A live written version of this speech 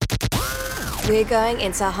We're going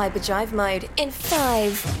into hyperdrive mode in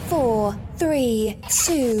 5, 4, 3,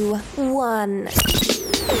 2, 1.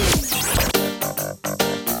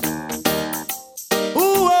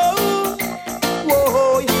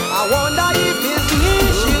 I wonder if it's me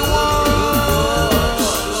she want,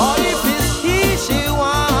 or if it's he she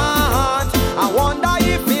want. I wonder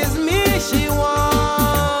if it's me she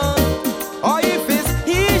want, or if it's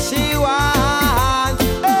he she want.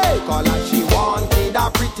 Hey, call her she wanted a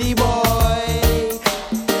pretty boy.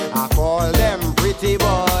 I call them pretty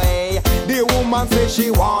boy. The woman say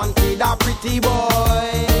she wanted a pretty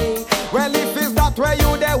boy. Well, if it's that way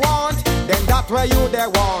you they want, then that way you they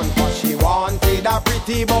want. But she wanted a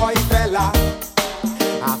pretty boy fella.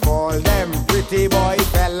 I call them pretty boy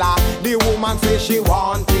fella. The woman say she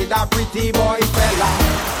wanted a pretty boy fella.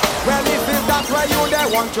 Well, if it's that way you they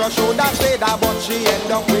want, you should have said that. But she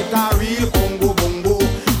end up with a real Congo bongo,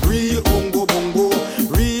 real Congo bongo,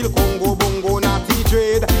 real Congo bongo natty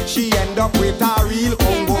trade. She end up with a real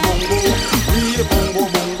Congo bongo, real Congo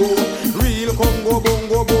bongo, real Congo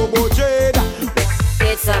bongo bobo trade.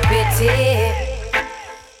 It's a pity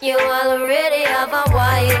you already have a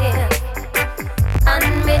wife,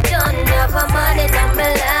 and me don't have a man in my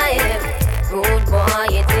life. Good boy,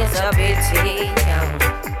 it is a pity.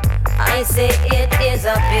 I say it is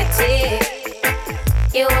a pity.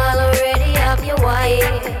 You already have your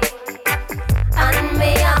wife, and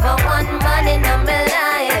me have a one man in my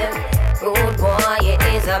life. Good boy, it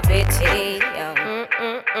is a pity.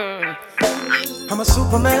 I'm a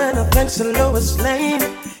Superman, a thanks to Lois Lane.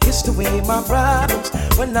 Used to weigh my problems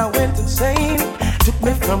when I went insane. Took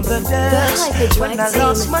me from the depths when I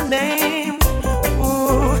lost my name.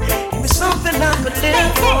 Ooh, give me something I could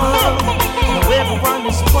live for. Now everyone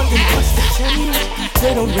is wondering what's the change.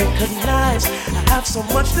 They don't recognize I have so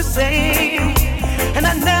much to say. And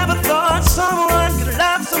I never thought someone could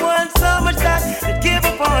love someone so much that they'd give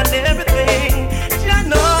up on everything. I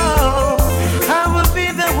know I will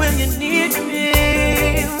be there when you need me.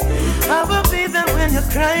 I will be there when you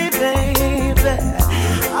cry, baby.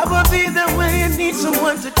 I will be there when you need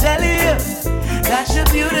someone to tell you that you're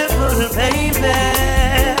beautiful, baby.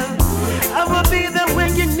 I will be there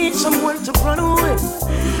when you need someone to run with.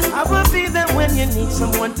 I will be there when you need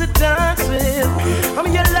someone to dance with.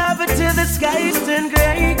 I'm your lover till the skies turn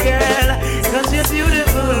gray, girl. Cause you're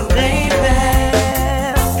beautiful, baby.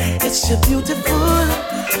 It's your beautiful,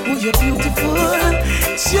 oh you're beautiful.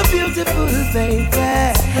 It's your beautiful, baby.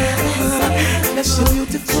 It's your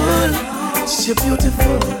beautiful, it's your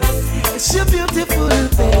beautiful. It's your beautiful,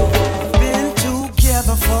 baby. Been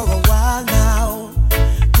together for a while now,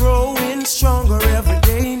 growing stronger every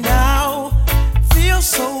day now. Feel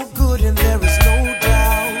so good and there is no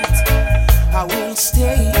doubt I will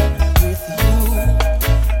stay with you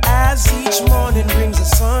as each morning brings a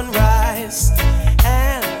sunrise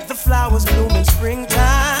and the flowers bloom in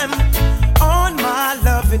springtime. On my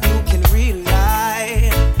love and you can rely.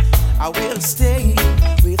 I will stay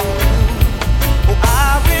with you. Oh,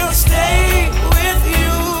 I will stay with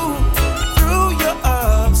you through your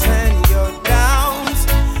ups and your downs.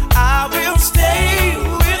 I will stay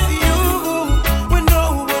with you when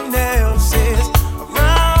no one else is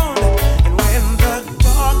around. And when the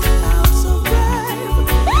dark clouds arrive,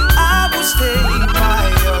 I will stay by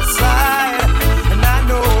your side. And I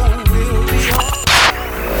know we'll be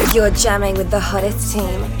alright. You're jamming with the hottest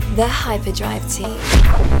team, the Hyperdrive Team.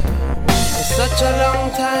 For such a long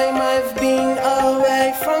time I've been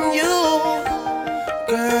away from you,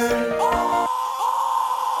 girl.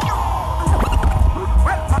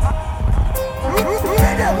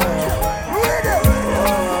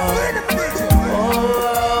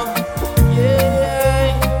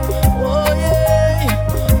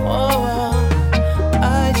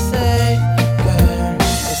 I say, girl,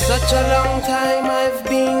 for such a long time I've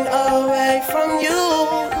been away from you,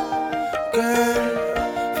 girl.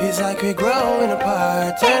 Feels like we're growing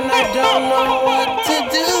apart and I don't know what to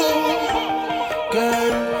do,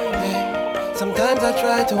 girl. Hey, sometimes I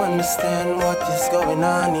try to understand what is going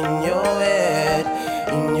on in your head,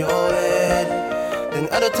 in your head. Then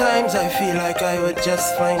other times I feel like I would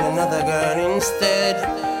just find another girl instead.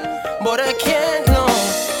 But I can't, no,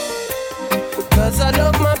 cause I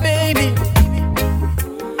love my baby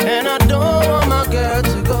and I don't want my girl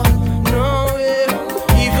to go nowhere.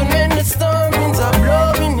 Even when the storm winds are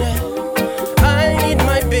blowing, yeah, I need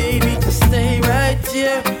my baby to stay right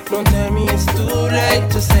here. Don't tell me it's too late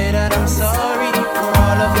to say that I'm sorry for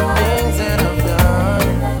all of the things that I've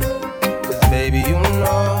done. Cause baby, you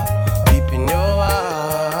know, deep in your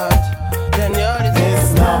heart, then you're the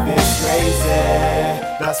This love is crazy,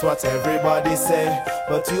 that's what everybody say.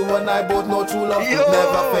 But you and I both know true love could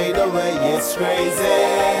never fade away. It's crazy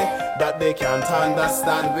that they can't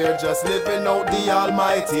understand. We're just living out the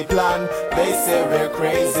almighty plan. They say we're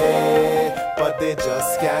crazy, but they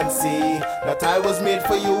just can't see that I was made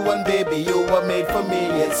for you and baby you were made for me.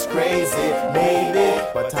 It's crazy, maybe,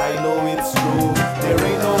 but I know it's true. There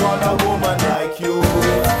ain't no other woman like you.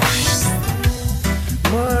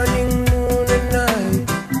 Morning, noon and night,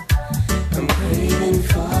 I'm craving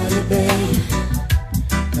for you, babe.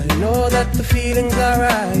 I know that the feeling's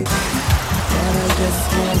alright, but I just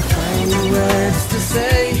can't find the words to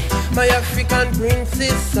say. My African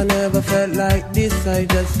princess, I never felt like this. I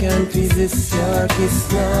just can't resist your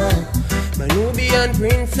kiss now. My Nubian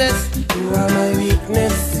princess, you are my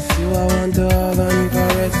weakness. If you I want to have and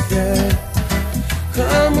caress, yeah.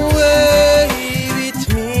 Come away with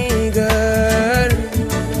me, girl.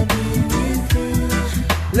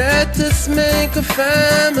 Let us make a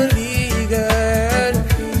family, girl.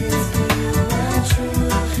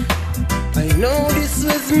 I know this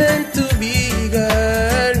was meant to be,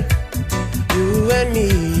 girl. You and me,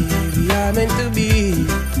 we are meant to be.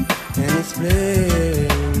 And it's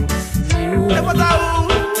plain to see.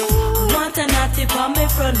 Want a natty from my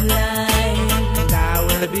front line. I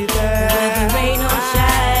will be there. Whether rain or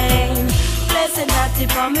shine. Bless a natty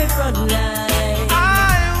from my front line. I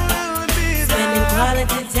will be there. Spending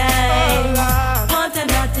quality time. Want a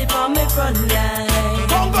natty from my front line.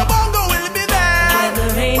 Bongo Bongo will be there. Whether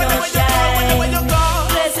rain or shine.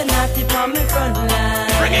 Bless a natty from my front line.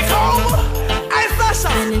 Bring it home. I Sasha.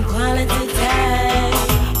 Spending quality time.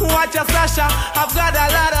 Watch your Sasha. I've got a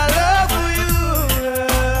lot of love for you.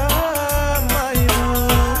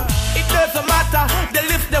 It doesn't matter. The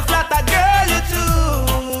lift, the flatter, girl, you too.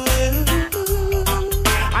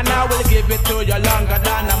 And I will give it to you longer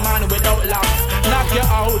than a man without locks. Knock you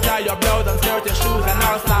out of your blouse and skirt, your shoes and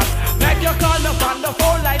all socks. Make you call up on the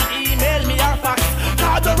phone line, email me or fax.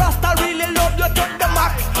 Cause the Rasta really love you to the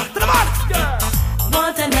max. To the max, girl.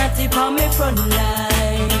 Want a natty from my front line.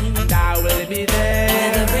 I will be there.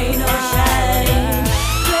 Whether rain or shine.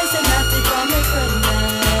 Bless a natty from my front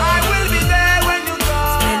line. I will be there when you go.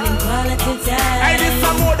 Spending quality time. Hey, this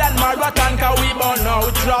some more than marathon, cause we burn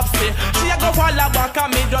out dropsy. She a go follow back on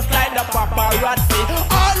me just like the paparazzi.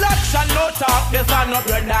 All action, no talk, this are no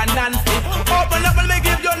redundancy. Open up and me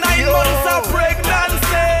give you 9 months of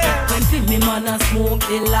pregnancy. When feel me man a smoke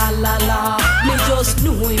the la la la. Me just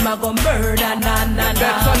knew him a go murder na na na.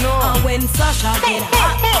 And when Sasha get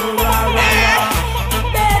hot, ra ra ra.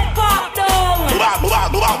 Bed pop down.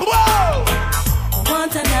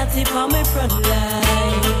 Want a natty for me front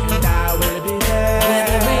line. I will be there.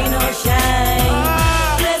 Whether rain or shine.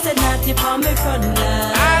 Bless a natty for me front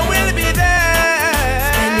line. I will be there.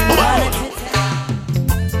 Spending quality time.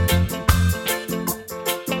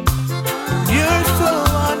 You're so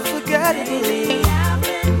unforgettable.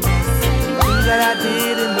 Things that I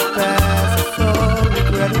did in the past are so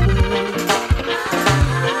regrettable.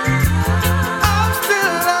 I'm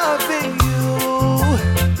still loving you,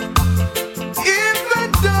 even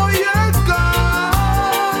though you're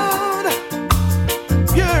gone.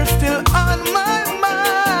 You're still on my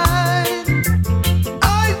mind. I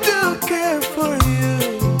do care for you.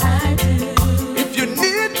 I do. If you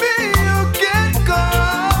need me, you can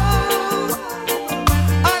call.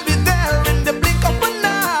 I'll be there in the blink of an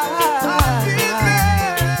eye.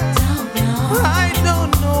 I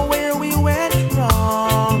don't know where we went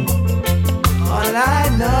wrong. All I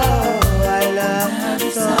know, I love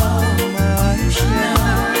you so much now.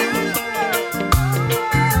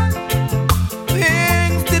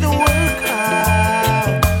 Things didn't work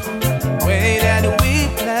out the way that we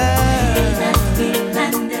planned.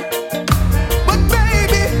 But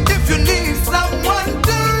baby, if you need someone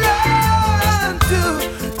to run to,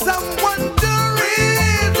 someone to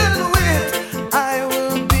reason with, I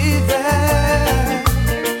will be there.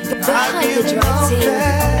 The Hyperdrive Team.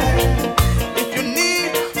 If you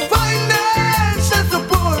need financial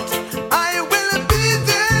support, I will be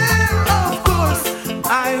there, of course.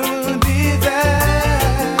 I will be there.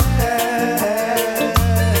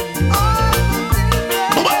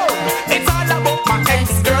 It's all about my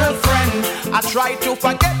ex-girlfriend. I try to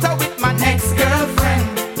forget her with my ex-girlfriend,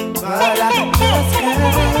 but I just can't.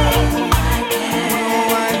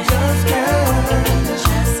 I just can't.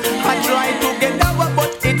 I try to get over,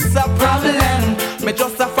 but it's a problem. Me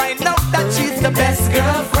just to find out that she's the best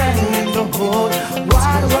girlfriend in the whole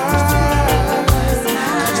wide world.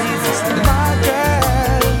 Jesus, my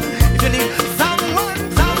girl. If you need someone.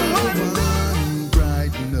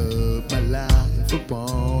 Brighten up my life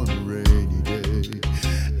upon a rainy day.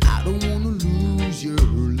 I don't wanna lose you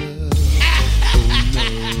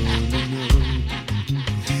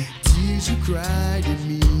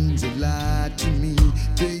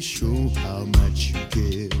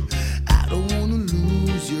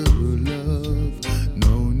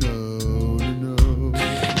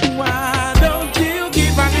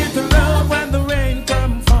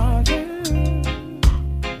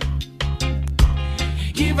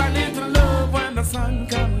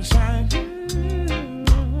come shine.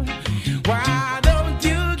 Why don't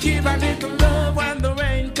you give a little love when the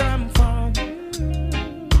rain come fall?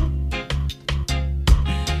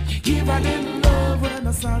 Give a little love when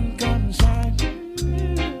the sun come shine.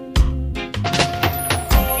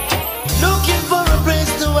 Looking for a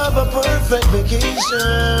place to have a perfect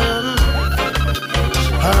vacation.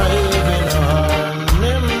 I've been on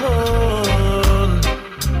honeymoon.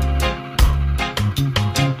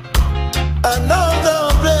 Another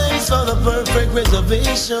place for the perfect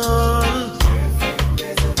reservation.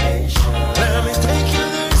 Let me take you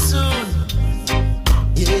there soon.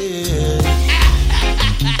 Yeah.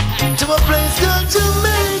 To a place called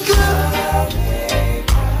Jamaica.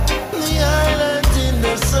 The island in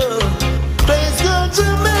the sun. Place called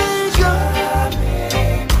Jamaica.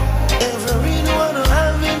 Everyone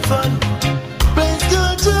having fun. Place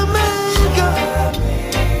called Jamaica.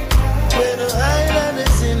 Where the island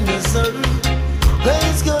is in the sun.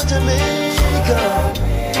 Place called Jamaica.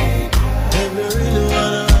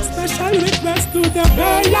 Everyone. Special request to the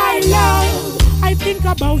girl I love. I think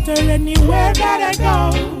about her anywhere that I go.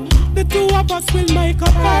 The two of us will make a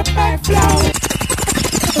perfect flow.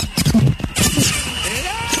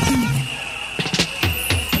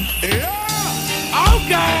 Oh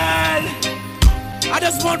girl, I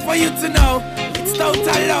just want for you to know it's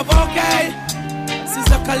total love, okay?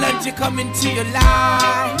 Sister Kalanji coming to your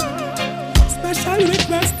life. Special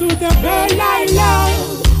request to the girl I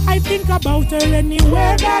love. I think about her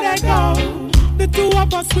anywhere that I go. The two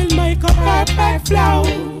of us will make a perfect flow.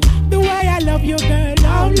 The way I love you, girl,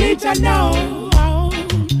 only you know.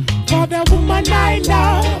 For the woman I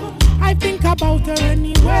love, I think about her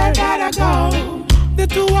anywhere that I go. The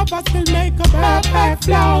two of us will make a perfect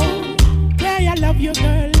flow. The way I love you,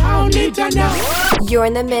 girl, only you know. You're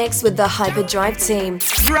in the mix with the Hyperdrive Team.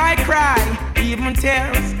 Dry cry, even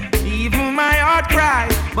tears, even my heart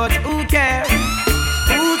cries, but who cares?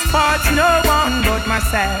 Whose fault's no one but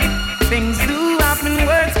myself. Things do happen,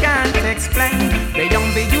 words can't explain.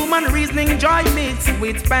 Beyond the human reasoning, joy mixed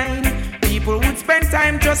with pain. People would spend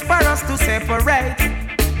time just for us to separate.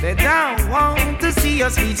 They don't want to see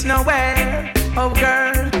us reach nowhere. Oh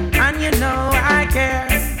girl, and you know I care.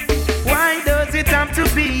 Why does it have to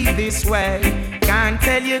be this way? Can't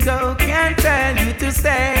tell you go, can't tell you to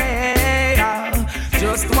stay. Oh,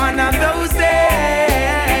 just one of those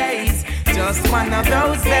days. Just one of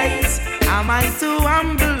those days. Am I too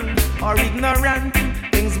humble or ignorant?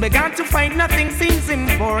 Things began to find nothing seems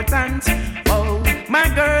important. Oh, my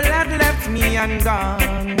girl had left me and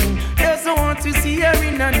gone. Doesn't want to see her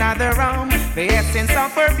in another room. The essence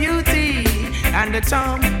of her beauty and the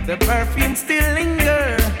charm, the perfume still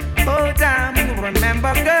linger. Oh damn,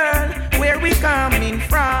 remember girl, where we coming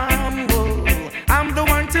from. Oh, I'm the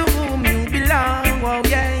one to whom you belong. Oh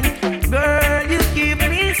yeah, girl, you keep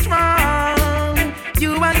me strong.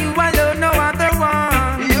 You and you alone, no other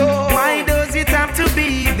one. Yo. Why does it have to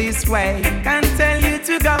be this way? Can't tell you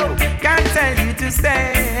to go, can't tell you to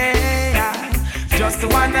stay. Just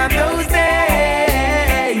one of those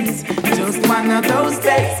days. Just one of those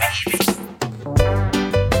days.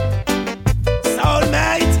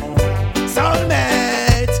 Soulmate,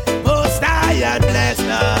 soulmate, most high and blessed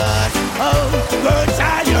us. Oh, girl,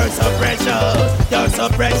 child, you're so precious, you're so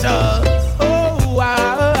precious. Oh,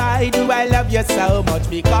 why do I love you so much?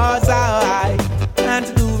 Because I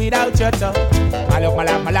can't do without your touch. My love, my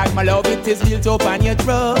love, my love, my love, it is built up on your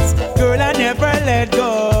trust. Girl, I never let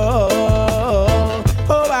go.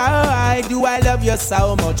 Oh, why do I love you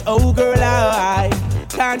so much? Oh, girl, I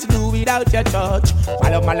can't do without your touch. My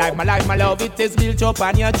love, my life, my life, my love, it is built up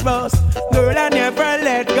on your trust. Girl, I never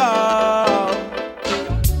let go.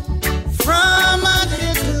 From a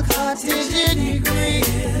little cottage in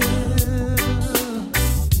Greenville,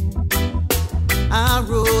 I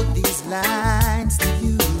wrote these lines to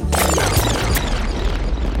you.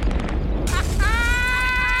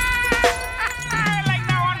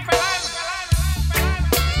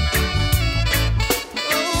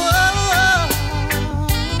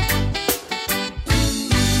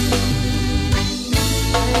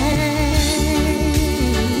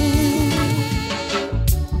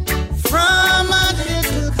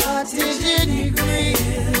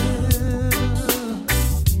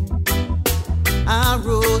 I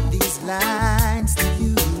wrote these lines to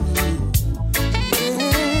you. Yeah.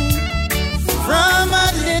 From a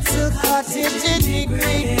little cottage in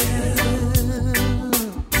Greenville,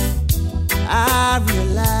 I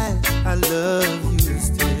realize I love you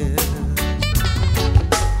still.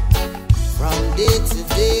 From day to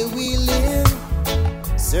day we live,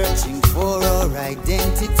 searching for our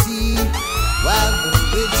identity, while the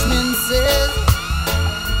rich man says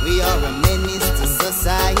we are a menace to society.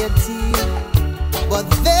 reality, but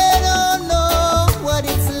they don't know what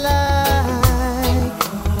it's like,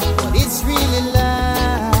 what it's really like,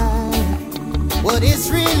 what it's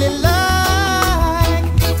really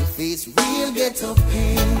like to face real ghetto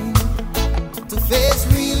pain, to face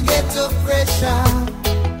real ghetto pressure,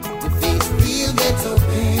 to face real ghetto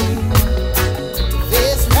pain, to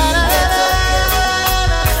face real ghetto pain.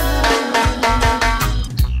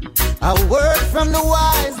 A word from the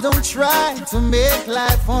wise, don't try to make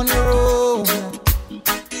life on your own.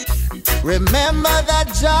 Remember that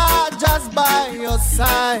Jah just by your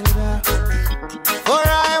side. For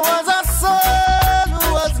I was a soul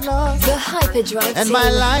who was lost, The Hyperdrive and Team. my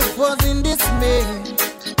life was in dismay.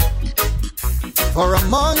 For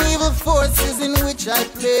among evil forces in which I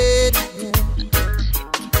played,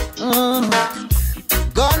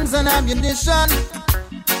 guns and ammunition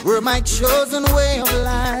were my chosen way of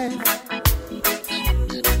life.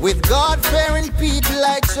 With God-fearing people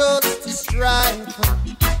I chose to strive.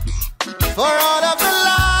 For all of the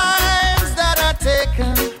lives that are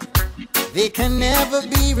taken, they can never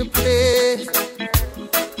be replaced.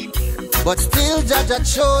 But still Jah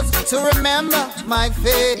chose to remember my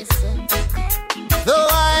face. Though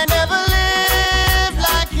I never lived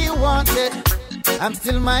like He wanted, I'm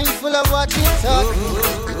still mindful of what He taught me.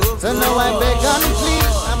 So now I beg and plead,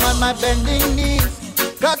 I'm on my bending knees.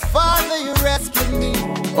 God, Father, you rescued me.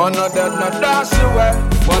 Oh, no, that not dash away.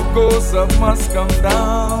 What goes up must come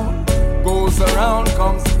down. Goes around,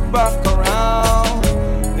 comes back around.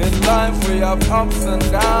 In life we have ups and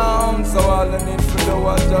downs, so all I need to do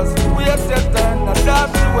is just wait your turn. Not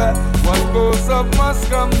dash away. What goes up must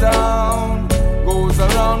come down. Goes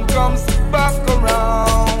around, comes back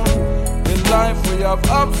around. In life we have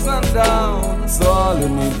ups and downs, so all I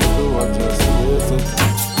need to do is just wait it.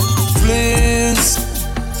 Please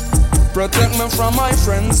protect me from my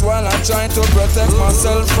friends while I try to protect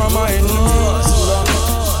myself from my enemies.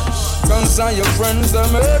 Concern your friends, them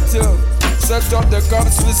hurt you. Set up the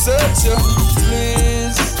cops, we search you.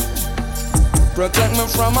 Please protect me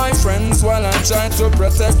from my friends while I try to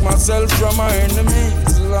protect myself from my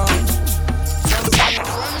enemies.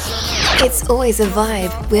 It's always a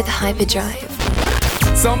vibe with Hyperdrive.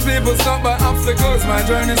 Some people stop by obstacles, my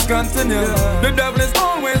journey's continue. The devil is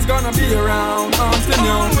always gonna be around,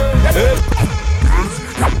 continue.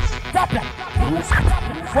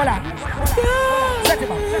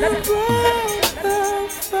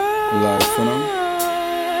 Life, you know?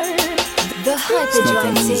 The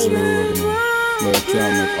Hyperdrive Team. But you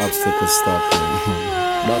can't make obstacles stop you.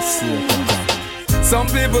 That's it. Some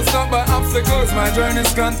people stop by obstacles, my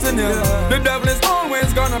journey's continue. The devil is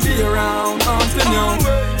always gonna be around, continue.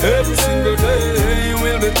 Every single day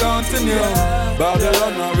we'll be taunting you.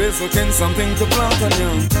 Babylon always looking something to plant on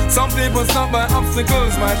you. Some people stop by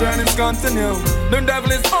obstacles, my journey's continue. The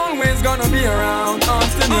devil is always gonna be around,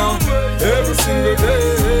 continue. Every single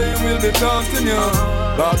day we'll be taunting you.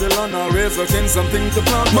 Babylon always looking something to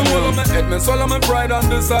plant on you. Swallow my head, me swallow my pride on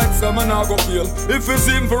the side, so me nah go feel. If it's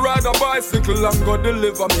even for ride a bicycle, I'm go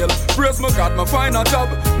deliver mail. Praise my God, my find a job,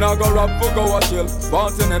 now go rob for go a jail.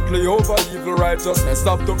 Fortunately over evil righteousness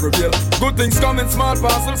stop to prevail. Good things come in small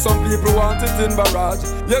parcels, some people want it in barrage.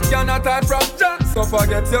 You cannot hide from Jah, so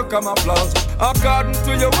forget your camouflage. According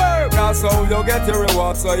to your work, that's how you get your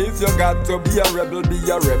reward. So if you got to be a rebel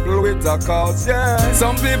with a cause, yeah.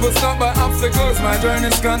 Some people stop by obstacles, my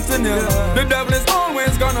journey's continue. The devil is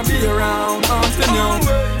always gonna be around, continue.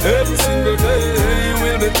 Every single day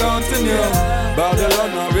we'll be taunting you.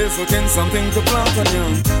 Babylon always looking something to plant on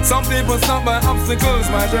you. Some people stop by obstacles,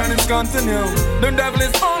 my journey's continue. The devil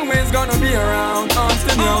is always gonna be around,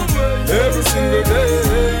 continue. Every single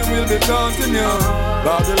day we'll be taunting you.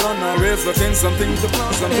 Babylon always looking something to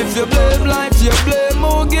plant on you. If you blame life, you blame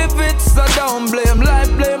who give it. So don't blame life,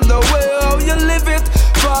 blame the way how you live it.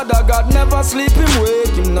 Father God never sleep him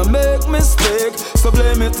wake, him no make mistake. So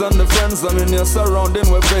blame it on the friends I mean you're surrounding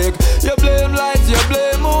with fake. You blame life, you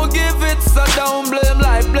blame who give it. So don't blame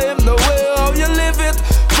life, blame the way how you live it.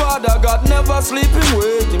 Father God never sleep him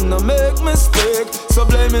wake, him no make mistake. So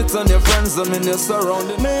blame it on your friends I mean you're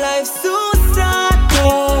surrounding. My life's too sad,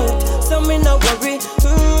 so me no worry.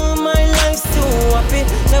 My life's too happy.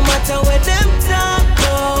 No matter where them talk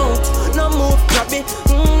about, no move grabby.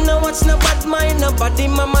 No watch no bad mind, nobody.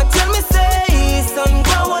 Mama tell me say, son,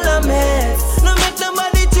 go all a mess. No make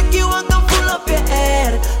nobody trick you and go full up your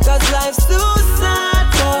head. Cause life's too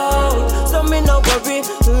sad, so me no worry.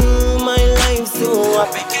 My life's too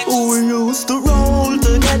happy. We used to roll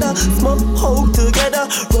together, smoke out together,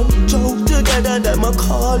 run joke together. Them I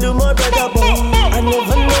call you my brother, but I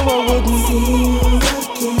never know I wouldn't see you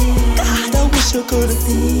again. God, I wish I could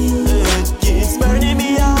see you. It keeps burning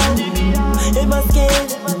me out.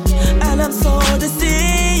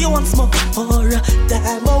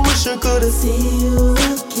 wish I could've see you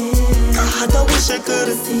again. God, I wish I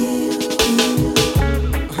could've see you.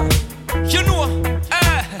 You know,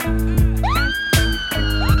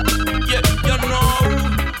 yeah, you know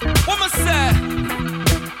what I say.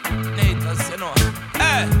 Nathan, you know,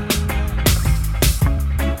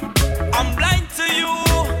 I'm blind to you,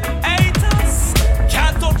 haters.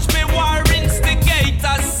 Can't touch me, war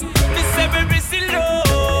instigators. Me say we busy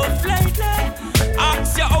love lately.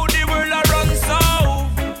 Ask you how the world a run so.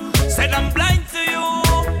 Said I'm blind to you,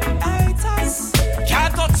 haters.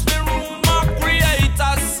 Can't touch me, rumor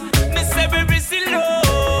creators. Me say we busy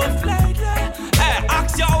love lately.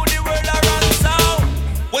 Ask you how the world a run so.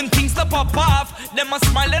 When things stop pop off, them a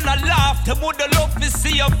smile and a laugh. Them woulda love to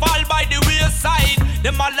see you fall by the wayside.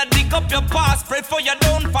 Them all a dig up your past, pray for you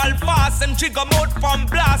don't fall fast. Them trigger mode from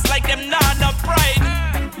blast like them nana pride.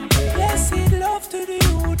 Blessed love to the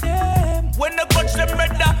you them. When the coach them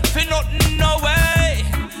brother, fi nothing no way.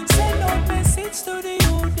 Send out message to the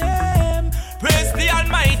you them. Praise the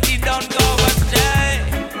Almighty, don't go astray.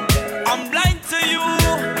 I'm blind to you,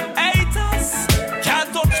 haters. Can't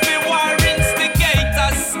touch me, war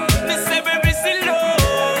instigators. Me say we busy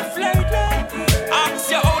love lately. Ask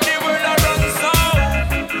you how the world a run so.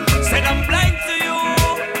 Said I'm blind to you,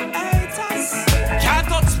 haters. Can't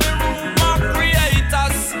touch me, rumor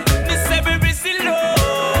creators. Me say we busy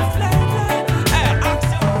love lately. Ask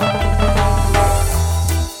you.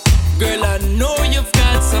 Girl, I know you've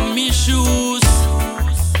got some issues.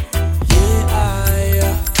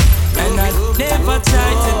 And I never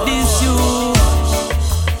try to diss you.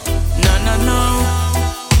 No, no, no.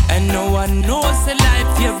 And no one knows the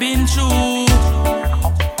life you've been through.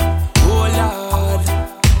 Oh Lord.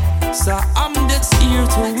 So I'm just here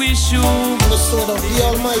to wish you the sword of the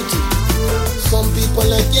Almighty. Some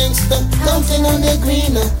people are gangster, counting on their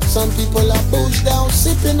greener. Some people are pushed down,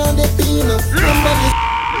 sipping on their peanut.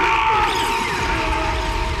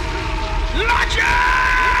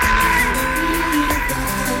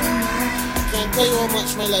 Can't tell you how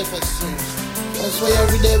much my life has changed. That's why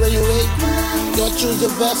every day when you wake, you choose the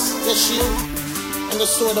best, the shield, and the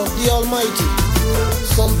sword of the Almighty.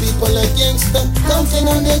 Some people are gangster, counting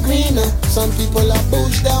on their greener. Some people are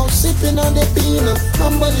pushed down, sipping on their peanut.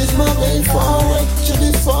 Humble is my way forward to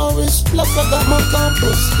the forest. Plus I got my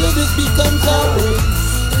compass, till this becomes our.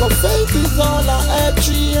 But faith is all I had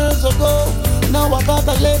 3 years ago. Now I got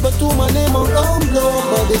a label to my name on blow.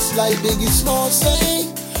 But it's like Biggie Small say,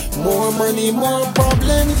 more money, more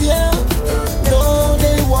problems, yeah. No,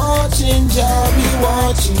 they watching, Jah be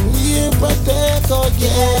watching. You protect or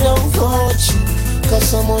get unfortunate.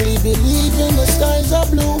 Cause I'm only believing the skies are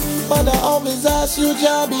blue. But I always ask you,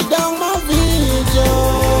 Jah be down my vision.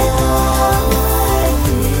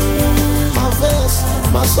 My vest,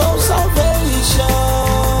 my soul salvation.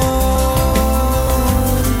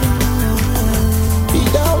 Be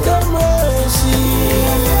down the mercy.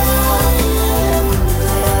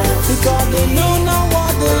 Because they know now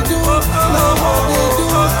what they do, now what they do,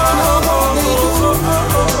 now what they do.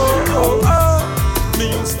 Me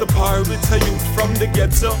used to par with a youth from the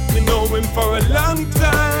ghetto. Me know him for a long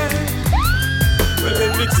time. Well,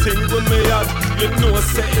 everything when me had, you know,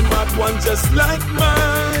 say him had one just like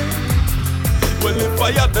mine. Well, if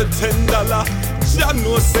I had the $10, Jah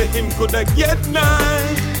know say him coulda get 9.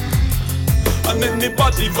 And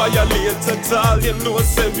anybody violate at all, you know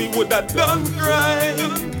say we woulda done right.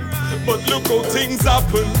 But look how things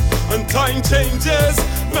happen, and time changes.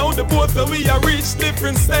 Now the both of we are reach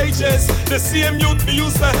different stages. The same youth me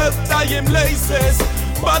used to help tie him laces.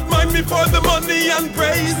 Bad mind me for the money and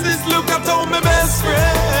praises. Look at how my best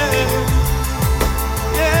friend,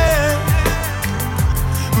 yeah,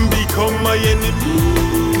 become my enemy.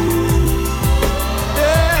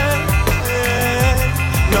 Yeah,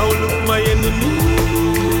 yeah. Now look my enemy.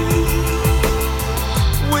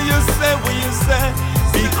 What you say,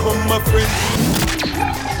 become my friend.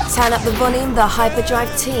 Turn up the volume, the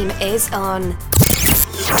Hyperdrive team is on.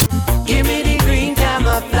 Give me the green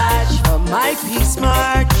camouflage for my peace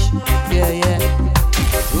march. Yeah, yeah.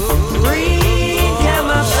 Green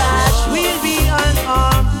camouflage, we'll be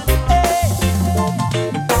unarmed. Hey.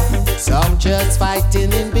 Soldiers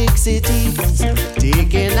fighting in big cities,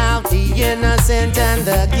 taking out the innocent and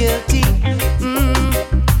the guilty.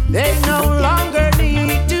 They no longer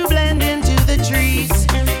need to blend into the trees.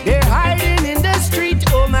 They're hiding in the street,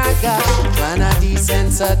 oh my God. Trying to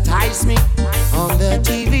desensitize me on the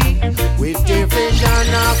TV with their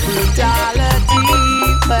vision of brutality.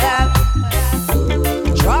 Well,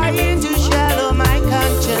 trying to shallow my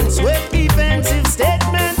conscience with defensive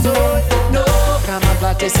statements. Oh, no,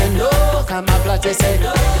 camouflage, say no, camouflage, say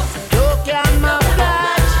no, no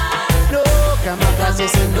camouflage, no camouflage,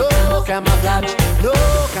 say no.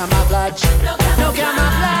 camouflage. No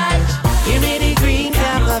camouflage. Give me the green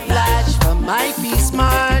camouflage for my peace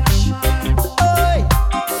march. Oi.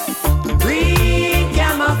 Green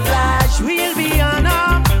camouflage will be on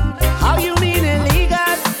up. How you mean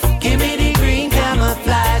illegal? Give me the green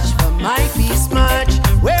camouflage for my peace march.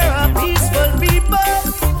 We're a peaceful people.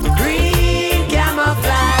 Green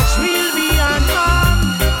camouflage will be on up.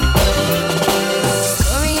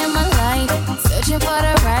 Story in my life, searching for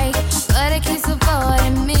the right, but it keeps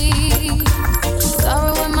avoiding me.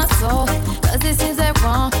 Sorrow in my soul, cause it seems that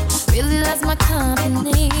wrong really loves my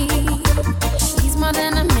company. He's more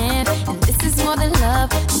than a man, and this is more than love.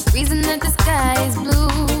 The reason that the sky is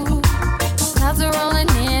blue. Clouds are rolling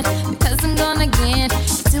in, because I'm gone again.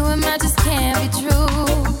 To him I just can't be true.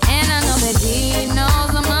 And I know that he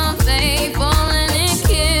knows I'm unfaithful, and it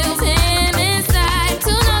kills him inside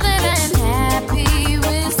to know that I'm happy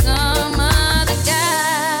with some other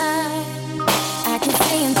guy. I can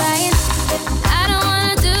see him dying. I don't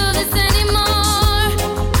wanna do this anymore.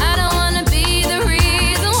 I don't wanna be the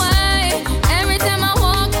reason why. Every time I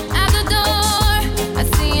walk out the door, I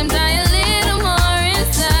see him die a little more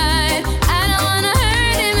inside. I don't wanna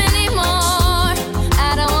hurt him anymore.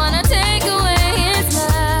 I don't wanna take away his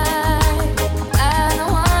life. I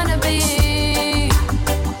don't wanna be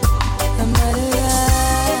a murderer.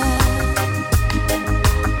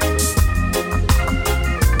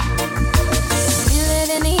 Feel it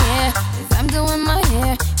in the air as I'm doing my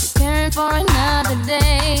hair, preparing for another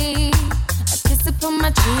day. A kiss upon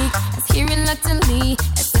my cheek, as he reluctantly,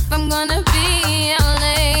 as if I'm gonna be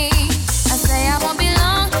LA. I say I won't be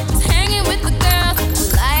long, just hanging with the girls.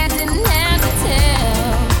 A lie I didn't have to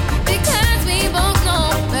tell, because we both know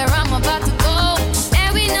where I'm about to go, and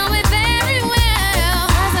we know it very well.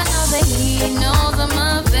 'Cause I know that he knows I'm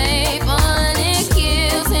unfaithful, and it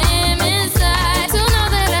kills him inside to know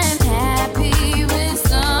that I'm happy with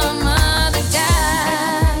some other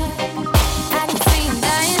guy. I can see him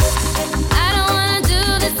dying. I don't wanna do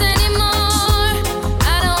this anymore.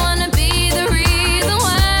 I don't wanna be the reason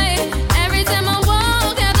why. Every time I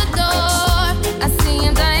walk out the door, I see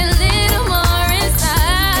him die a little more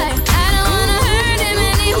inside. I don't wanna hurt him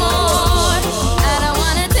anymore. I don't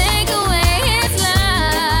wanna take away his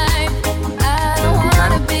life. I don't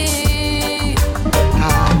wanna be.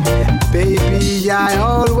 Baby, I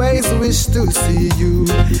always wish to see you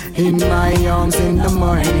in my arms in the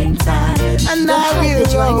morning time, and I will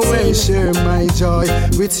always share my joy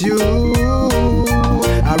with you.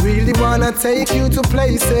 I really wanna take you to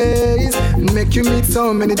places, make you meet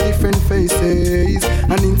so many different faces,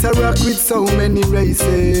 and interact with so many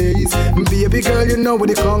races. Baby girl, you know where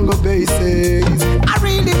the Congo base is. I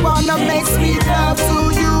really wanna make sweet love to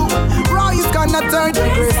you. Roy's gonna turn the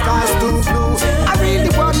gray skies to blue. I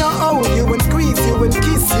really wanna hold you and squeeze you and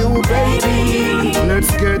kiss you, baby.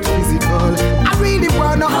 Let's get physical. I really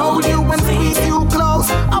wanna hold you and squeeze you close.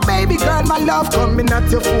 Oh baby girl, my love coming at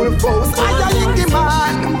your full force. I am the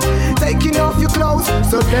man, taking off your clothes.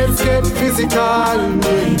 So let's get physical.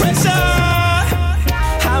 Pressure.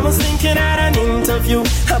 I was thinking at an interview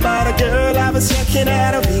about a girl I was checking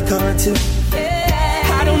out a week or two.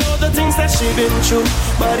 I don't know the things that she been through,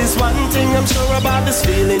 but it's one thing I'm sure about, this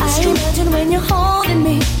feeling's true. I imagine when you're holding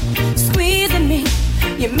me, squeezing me,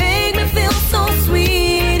 you make me feel so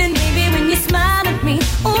sweet. And baby, when you smile at me,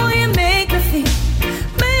 oh, you make me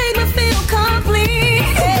feel complete.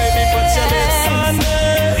 Baby, put your lips on me.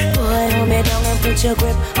 Boy, hold me down and put your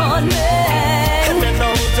grip on me. And then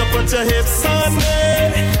now to put your hips on me.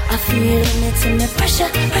 I feel it in the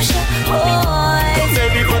pressure, boy.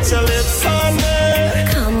 Baby, put your lips on me.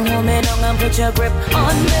 Come hold me down and put your grip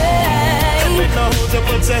on me. And then now to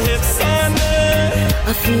put your hips on me.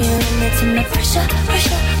 I feel it in the pressure,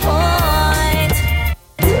 point.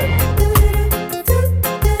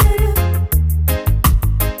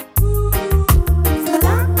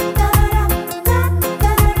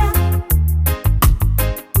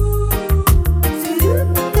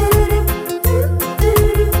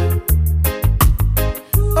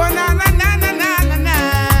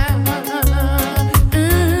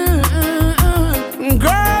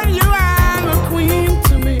 Girl, you are a queen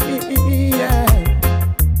to me, yeah.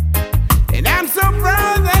 And I'm so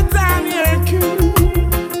proud that I'm your king.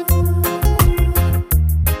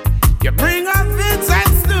 You bring our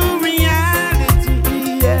visions to reality,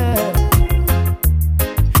 yeah.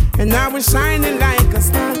 And now we're shining like a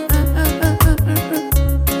star.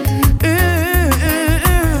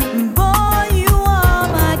 Boy, you are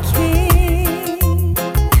my king,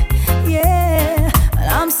 yeah. And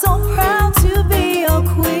I'm so proud to be your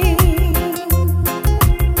queen.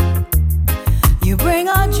 You bring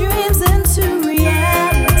our dreams into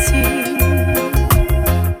reality.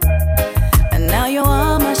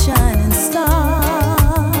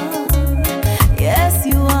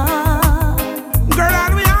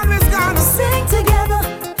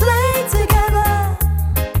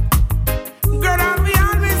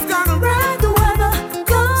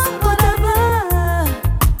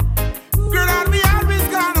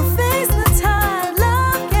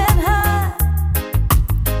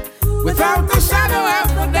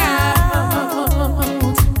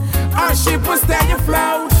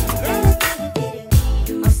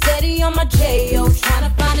 my J.O. trying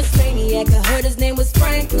to find this maniac. I heard his name was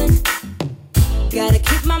Franklin. Gotta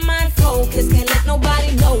keep my mind focused, can't let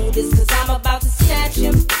nobody know this, cause I'm about to snatch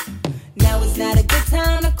him. Now it's not a good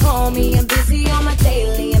time to call me, I'm busy on my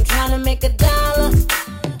daily, I'm trying to make $1.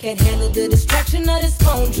 Can't handle the distraction of this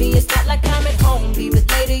phone tree. It's not like I'm at home, B, but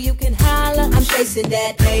later you can holler. I'm chasing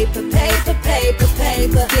that paper, paper, paper,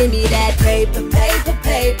 paper. Give me that paper, paper,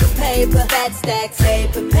 paper, paper. Fat stacks,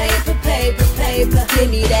 paper, paper, paper, paper. Give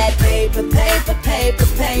me that paper, paper, paper,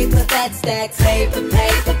 paper. Fat stacks, paper,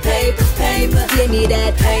 paper, paper, paper. Give me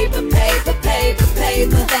that paper, paper, paper,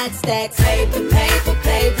 paper. Fat stacks, paper, paper,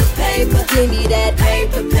 paper, paper. Give me that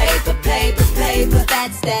paper, paper, paper, paper.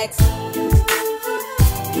 Fat stacks.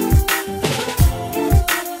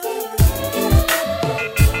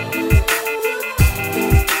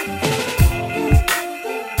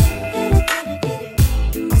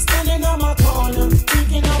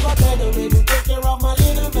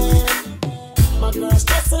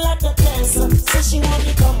 Like a cancer, says she want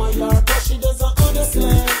to come on yard, but she doesn't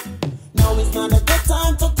understand. Now it's not a good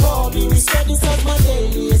time to call me. Respect this as my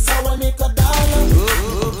daily, it's how I make $1. Can't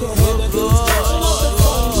handle the distraction of the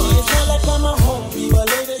phone. It's not like I'm a homie, but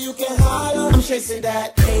later you can holler. I'm chasing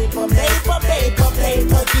that paper, paper, paper,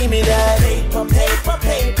 paper. Give me that paper, paper,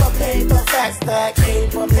 paper, paper. Fast stack,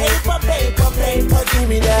 paper, paper, paper, paper. Give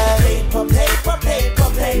me that paper, paper, paper,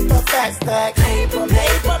 paper. Fast stack, paper,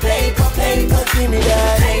 paper, paper, paper. Give me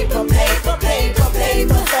that paper, paper, paper,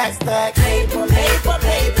 paper. Fast stack, paper, paper,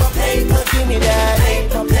 paper, paper. Give me that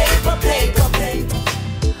paper, paper, paper, paper.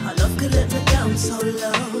 My love could let me down so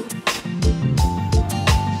low.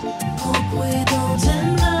 Hope we don't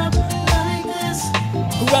end up like this.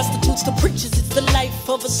 Who prostitutes the preachers? It's the life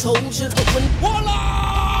of a soldier. But when my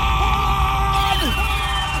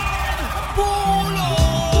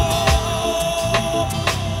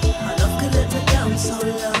love could let me down so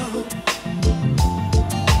low.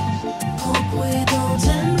 Hope we don't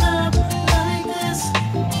end up like this.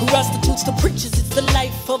 Who prostitutes the preachers? It's the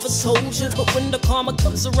life of a soldier. But when the karma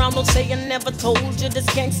comes around, don't say I never told you. This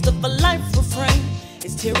gangster for life refrain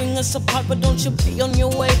is tearing us apart, but don't you pay on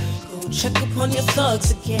your way. Go check upon your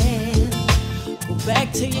thugs again. Go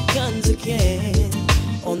back to your guns again.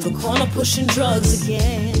 On the corner pushing drugs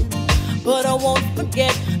again. But I won't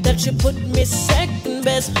forget that you put me second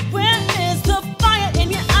best. Where is the fire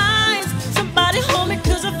in your eyes? Somebody hold me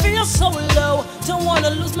cause I feel so low. Don't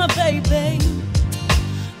wanna lose my baby.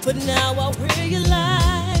 But now I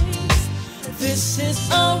realize this is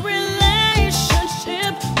a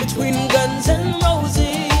relationship between guns and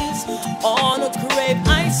roses. On a grave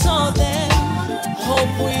I saw them.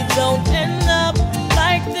 Hope we don't end up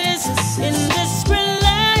like this. In this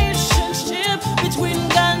relationship between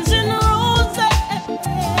guns and roses.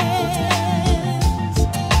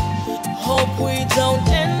 Hope we don't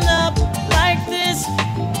end up like this.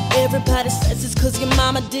 Everybody says it's cause your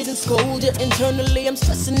mama didn't scold you. Internally I'm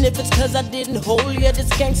stressing if it's cause I didn't hold you. This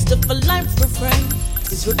gangster for life refrain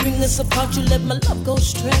is ripping us apart, you let my love go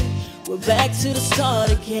straight. We're back to the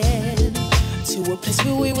start again. To a place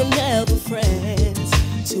where we were never friends.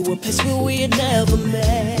 To a place where we had never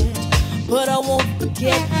met. But I won't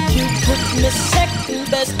forget, you put me second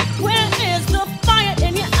best. Where is the fire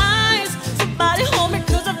in your eyes? Somebody hold me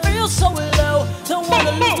cause I feel so low. Don't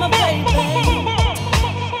wanna lose my baby.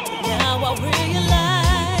 Now I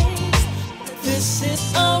realize this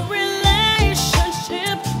is a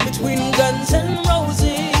relationship between guns and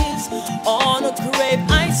roses. On a grave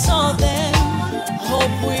I saw them.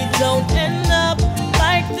 Hope we don't end up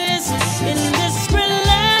like this. In this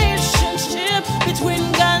relationship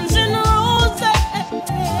between guns and roses.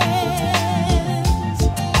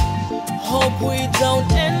 Hope we don't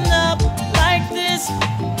end up like this.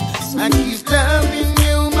 I keep loving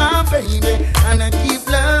you, my baby, and I keep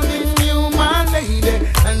loving you, my lady,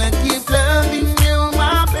 and I keep loving you,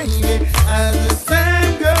 my baby, as the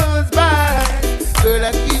time goes by. Girl,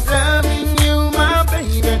 I keep loving you, my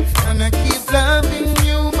baby, and I keep loving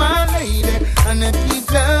you, my lady, and I keep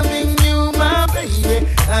loving you, my baby,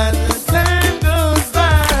 as the time goes by.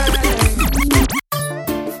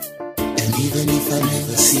 And even if I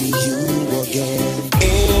never see you again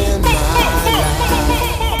in my life,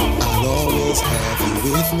 I'll always have you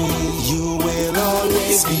with me. You will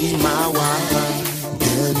always be my wife.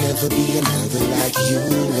 There'll never be another like you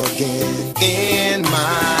again in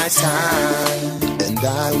my time. And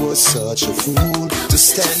I was such a fool to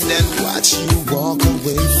stand and watch you walk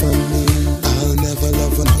away from me. I'll never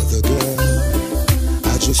love another girl.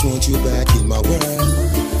 I just want you back in my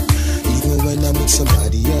world. Even when I'm with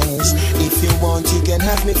somebody else. If you want, you can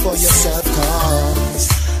have me for yourself, cause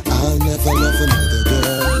I'll never love another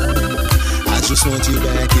girl. I just just want you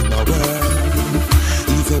back in my world.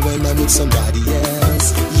 Even when I'm with somebody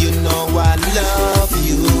else, you know I love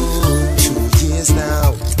you. 2 years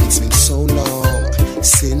now, it's been so long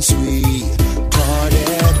since we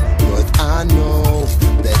parted, but I know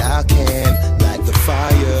that I can light the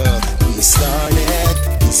fire we started.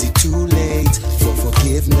 Is it too late for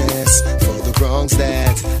forgiveness for the wrongs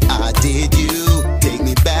that I did you? Take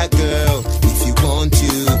me back, girl, if you want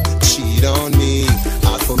to cheat on me,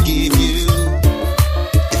 I'll forgive you.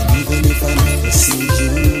 And even if I never see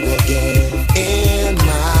you again in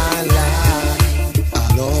my life,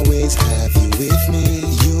 I'll always have you with me.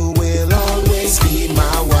 You will always be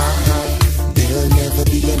my wife. There'll never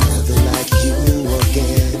be another like you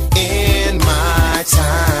again in my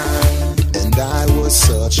time. And I was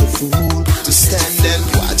such a fool to stand and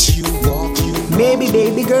watch you walk. Maybe,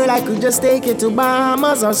 baby girl, I could just take you to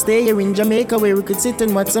Bahamas, or stay here in Jamaica where we could sit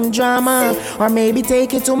and watch some drama. Or maybe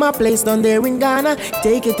take you to my place down there in Ghana.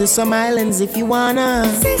 Take you to some islands if you wanna.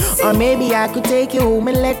 Or maybe I could take you home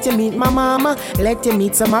and let you meet my mama. Let you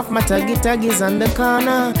meet some of my tuggies on the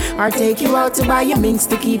corner. Or take you out to buy your minks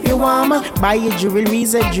to keep you warmer. Buy your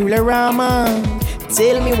jewelries at Jewelorama.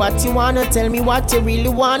 Tell me what you wanna, tell me what you really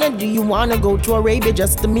wanna. Do you wanna go to Arabia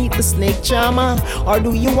just to meet the snake charmer? Or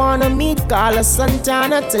do you wanna meet Carlos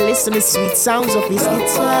Santana to listen to the sweet sounds of his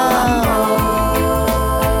guitar?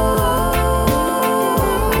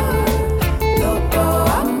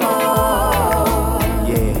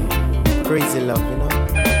 Yeah, crazy love, you know?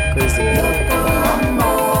 Crazy love.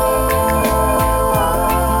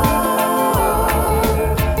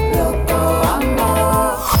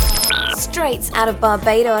 Straight out of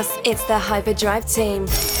Barbados, it's the Hyperdrive Team.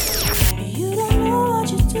 You don't know what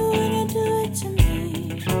you're doing, you do it to me.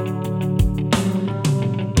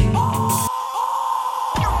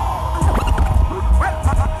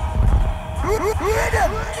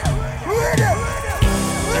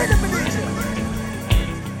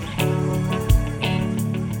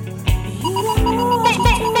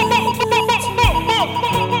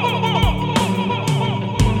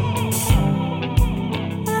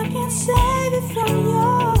 Save it from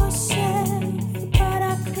yourself, but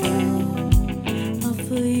I could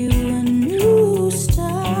offer you a new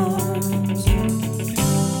start.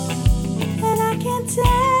 And I can't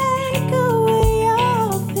take away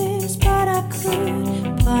your fears, but I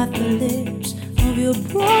could part the lips of your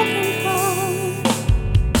broken heart.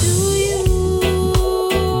 Do you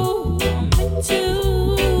want me to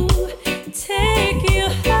take you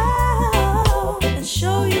out and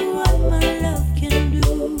show you what my love can do?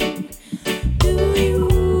 Do you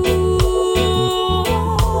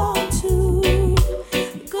want to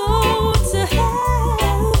go to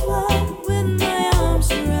heaven with my arms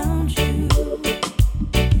around you?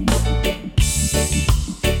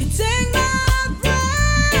 You take my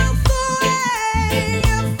breath away,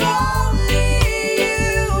 you fall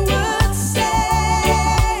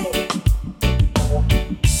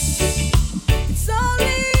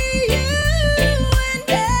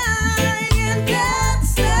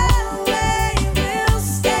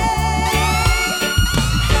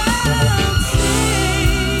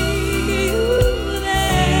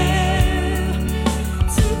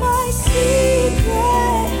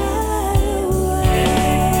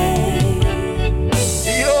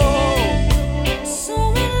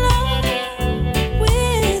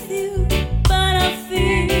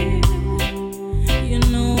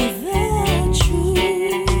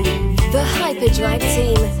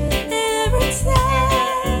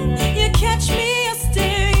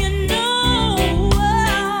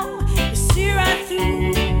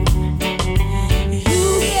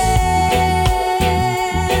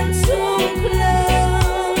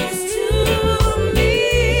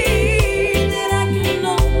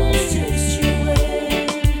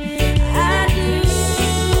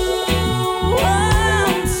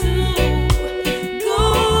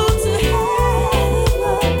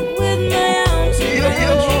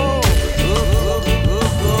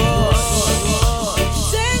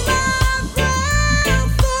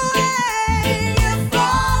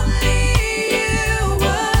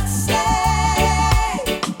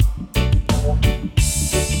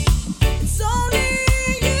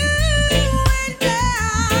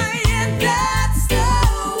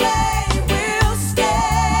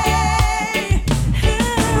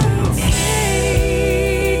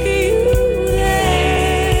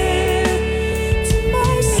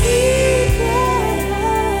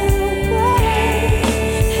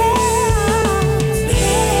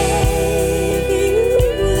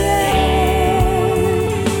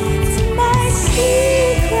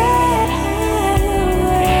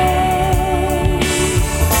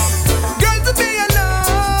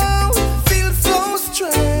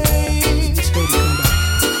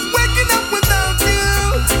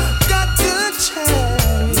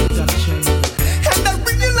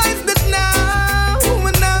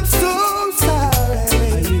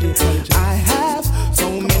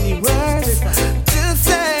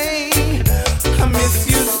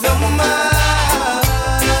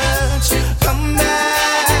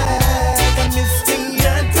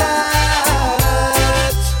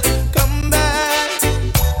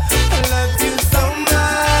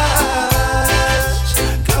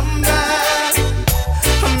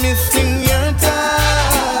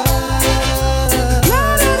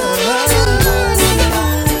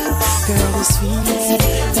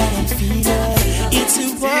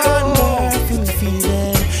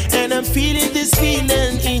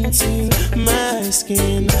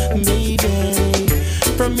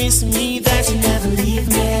Promise me that you never leave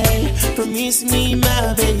me. Promise me,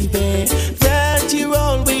 my baby, that you're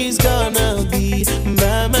always gonna be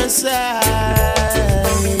by my side.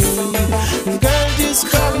 Girl, just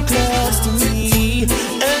come close to me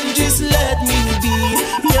and just let me be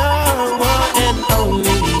your one and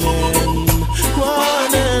only man.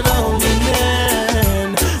 One and only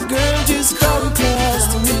man. Girl, just come close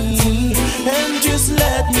to me and just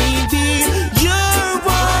let me be your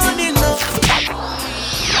one and only.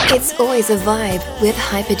 It's always a vibe with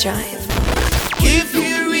Hyperdrive. If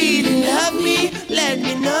you really love me, let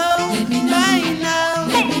me know. Let me know. Right now.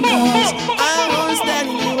 Let me know. I won't stand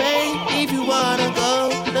in your way. If you wanna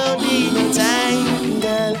go, don't need no time,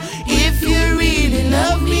 girl. If you really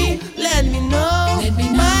love me, let me know. Let me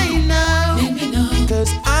know. Right now. Let me know.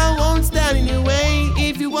 Cause I won't stand in your way.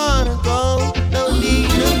 If you wanna go, don't need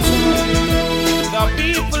no time. The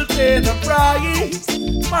people pay the price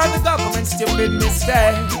for the government's stupid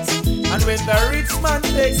mistakes. And when the rich man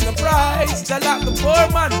takes the prize, they lock the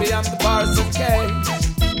poor man behind the bars of cage.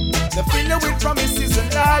 They fill you with promises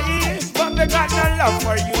and lies, but they got no love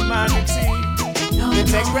for humanity. They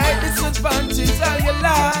take great disadvantage of your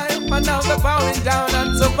life, and now they're bowing down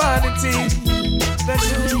onto vanity. They're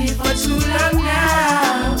doing it for too long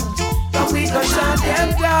now, but we gon' shut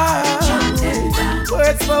them down.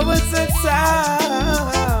 Words for words and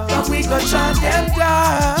sound, but we gon' shut them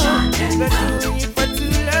down. They're doing it for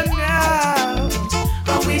too long now,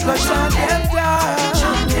 but we gon' shut them down.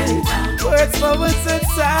 Words for words and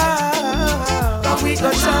sound, but we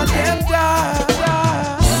gon' shut them down.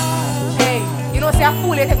 Hey, you know say a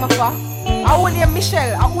fool you take my for? I own name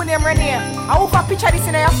Michelle, I own name Renee. I hope I picture this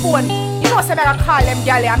in your phone. You know say I call them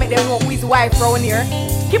galley and make them know who his wife round here.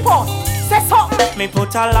 Keep on, say something. Me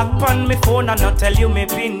put a lock on me phone and not tell you me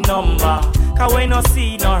pin number. Cause when no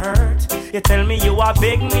see no hurt, you tell me you a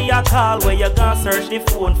beg me a call where you gonna search the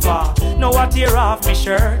phone for. Know what tear off me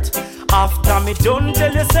shirt. After me done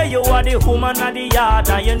tell you say you are the woman of the yard,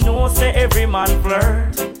 and you know say every man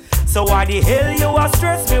flirt. So why the hell you a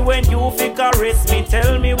stress me when you fi caress me?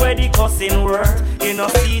 Tell me where the cussing word. You know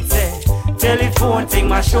see it say telephone thing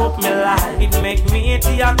mash up me life. It make me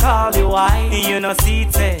till I call you why. You know see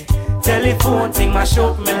it say telephone thing mash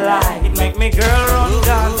up me life. It make me girl run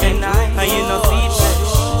down tonight. And you know see it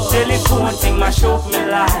say telephone thing mash up me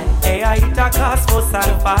life. Hey, I hit a cause for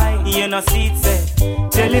and fight. You know see it say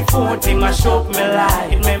telephone thing mash up me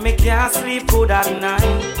life. It make me can't sleep good at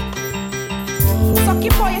night. So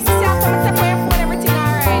keep on your sister after me take on your phone, everything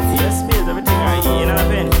alright? Yes, miss, everything alright. You know what I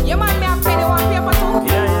mean? You man me have paid the one paper too?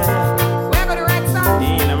 Yeah. Where go the right song?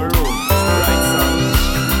 In my room, right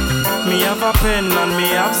song. Me have a pen and me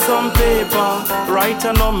have some paper. Right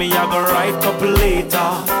now me I go write couple later.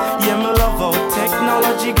 Yeah, me love how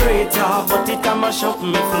technology greater, but it a mash up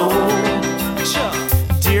me flow. Sure.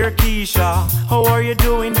 Dear Keisha, how are you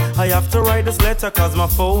doing? I have to write this letter cause my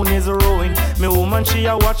phone is ruined. Me woman she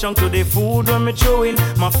a watch on to the food when me chewing.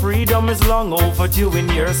 My freedom is long overdue in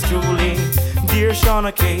yours truly. Dear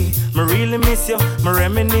Shauna K, me really miss you. Me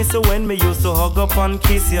reminisce when me used to hug up and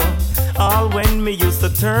kiss you. All when me used to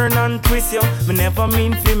turn and twist you. Me never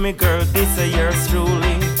mean for me girl, this a yours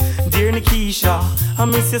truly. Dear Nikisha, I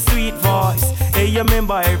miss your sweet voice. Hey, you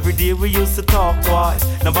remember every day we used to talk twice.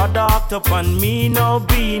 Now but act up on me, now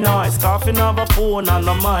be nice. Coughing of a phone and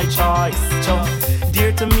not my choice.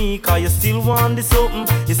 Dear to me, cause you still want this open.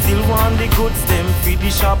 You still want the good stem, feed the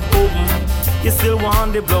shop open. You still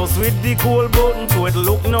want the blouse with the cool button. To it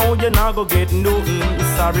look now, you're not gonna get nothing.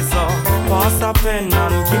 Sorry sir, pass a pen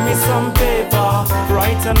and give me some paper.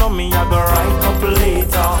 Right now me, I go write couple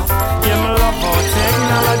later. Yeah, me love how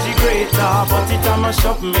technology greater, but it a mash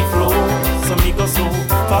up me flow. So me go so,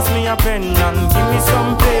 pass me a pen and give me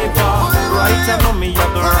some paper. Right now me, I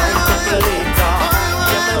go write couple later.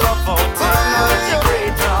 Yeah, me love how technology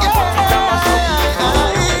greater, but it a mash up me flow.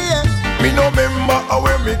 Me no remember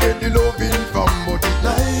where me get the loving from, but it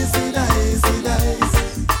nice.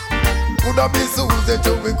 Coulda be Susie,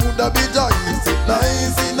 Joey, coulda be Joyce. It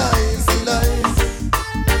nice.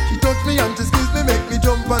 She touch me and she squeeze me, make me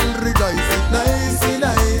jump and rejoice. It nice.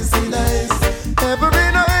 Every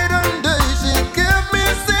night and day she keep me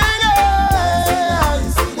singing.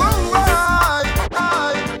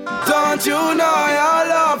 Don't you know your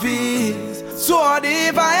love is so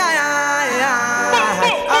divine?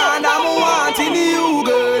 And I'm wanting you,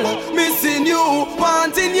 girl, missing you,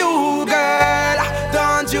 wanting you, girl.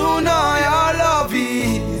 Don't you know your love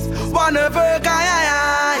is one of a kind?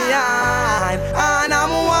 And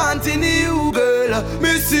I'm wanting you, girl,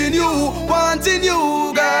 missing you, wanting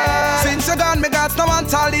you, girl. Since you gone, me got no one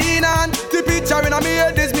to lean on. The picture in my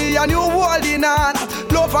head is me and you holding on.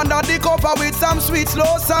 Love off under the cover with some sweet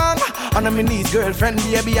slow song. And I'm in his girlfriend,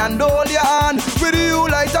 baby, and hold your hand. With you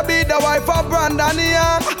like to be the wife of Brandon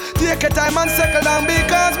Young. Take your time and settle down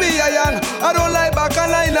because we are young. I don't like back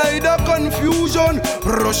and line, I the confusion.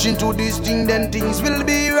 Rush into this thing, then things will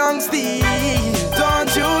be wrong still.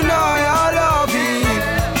 Don't you know your love it?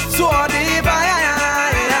 So deep,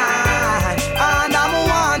 and I'm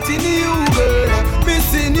wanting you, girl.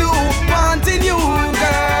 Missing you, wanting you,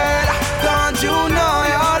 girl. Don't you know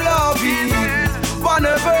your love it?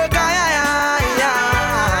 Wonderful guy,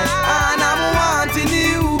 and I'm wanting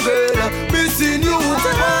you, girl. Missing you,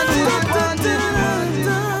 wanting.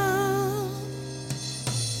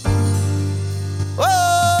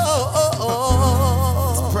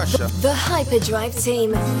 The Hyperdrive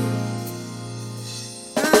Team.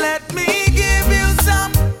 Let me give you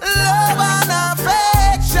some love and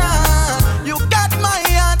affection. You got my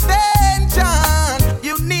attention.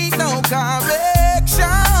 You need no correction.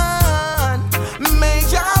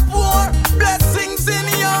 Major pour blessings in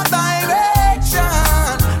your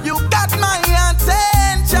direction. You got my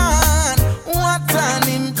attention. What an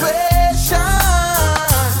impression.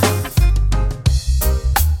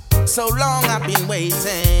 So long I've been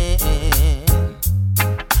waiting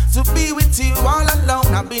to be with you all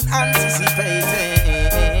alone. I've been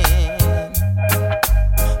anticipating.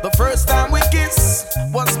 The first time we kissed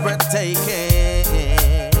was breathtaking.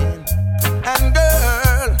 And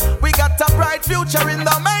girl, we got a bright future in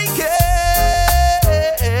the making.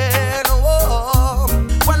 Oh,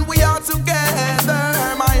 when we are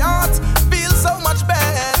together, my heart feels so much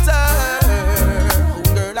better. Oh,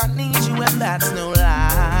 girl, I need you and that's no lie.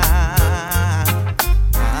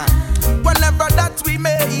 That we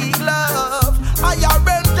make love, I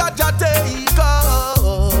arrange Jaja take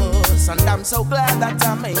us, and I'm so glad that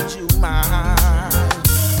I made you mine.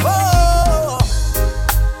 Oh,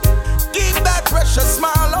 keep that precious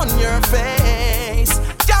smile on your face.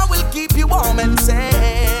 Jah will keep you warm and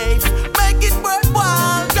safe. Make it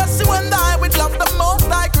worthwhile, just you and I with love the most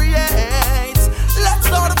I create. Let's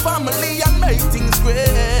start a family and make things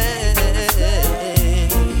great.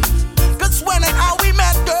 Cause when and how we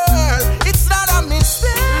met, girl,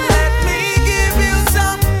 let me give you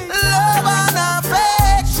some love and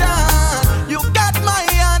affection. You got my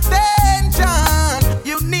attention.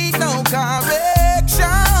 You need no correction.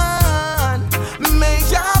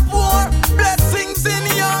 Major pour blessings in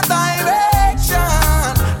your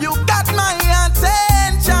direction. You got my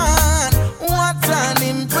attention. What an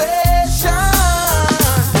impression.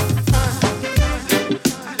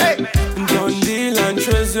 Hey, John Deal and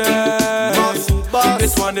Treasure.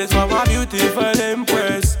 This one is for my beautiful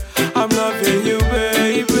empress. I'm loving you,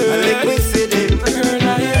 baby. Girl, I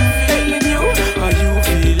am feeling you. Are you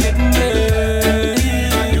feeling me?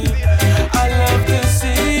 I love to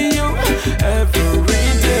see you every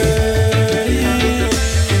day.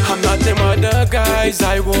 I'm not them other guys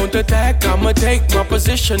I won't attack. I'ma take my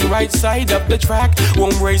position right side of the track.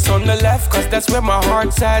 Won't race on the left cause that's where my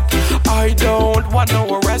heart's at. I don't want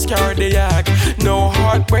no arrest cardiac. No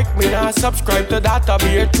heartbreak, me not subscribe to that. I'll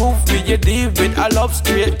be a truth, be a David. I love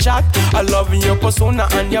straight chat. I love your persona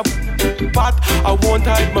and your part. I won't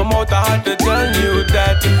hide my mouth, I had to tell you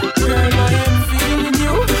that. Girl, I am feeling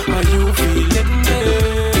you. Are you feeling me?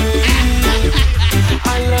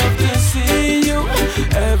 I love to see you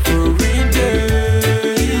every day.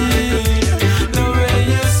 The way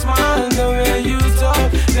you smile, the way you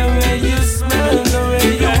talk, the way you smell, the way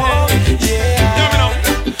you walk. Yeah,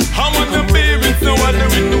 I want to be with no other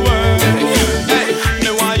in the world. Hey,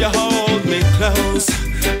 now why you hold me close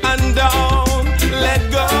and don't let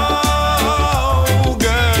go.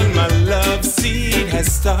 Girl, my love seed has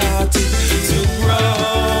started to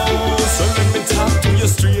grow. So let me talk to you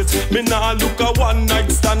straight. Me nah look a one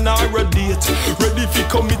night stand or a date. Ready fi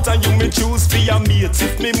commit and you may choose fi a mate.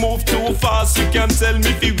 If me move too fast, you can tell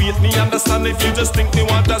me fi wait. Me understand if you just think me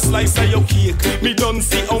want a slice of your cake. Me don't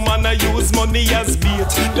see how man I use money as bait.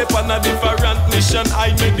 Lep on a different mission,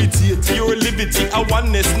 I meditate. Your liberty, a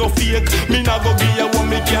oneness, no fake. Me nah go be a one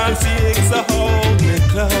me can't fake. So hold me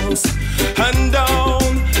close and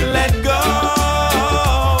don't let go.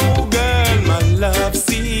 Girl, my love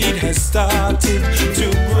seed has started to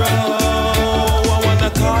grow. I wanna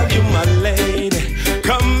call you my lady.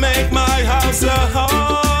 Come make my house a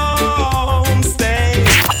home stay.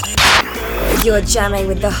 You're jamming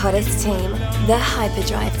with the hottest team, the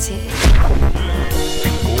Hyperdrive Team.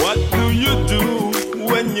 What do you do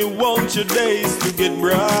when you want your days to get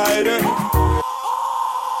brighter?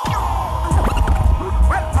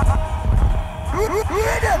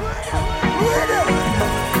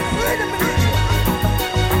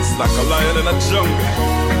 It's like a lion in a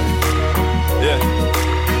jungle. Yeah.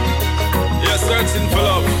 searching for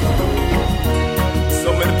love. So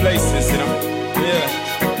many places, you know. Yeah.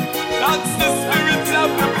 That's the spirit of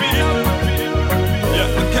the people.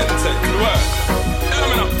 Yeah, I can't take the word.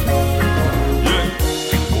 Yeah.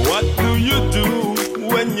 What do you do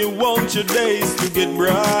when you want your days to get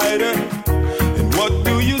brighter? And what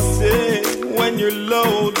do you say when your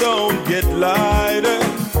load don't get lighter?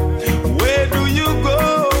 Where do you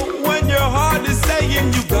go when your heart is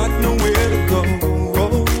saying you got nowhere to go?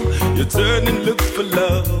 You turn and look for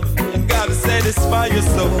love. You gotta satisfy your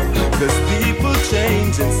soul. Cause people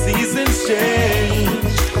change and seasons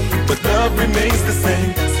change, but love remains the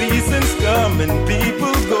same. Seasons come and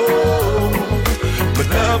people go, but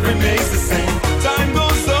love remains the same. Time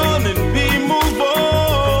goes on and we move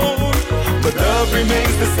on, but love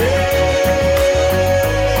remains the same.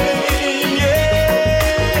 Yeah.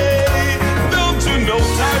 Don't you know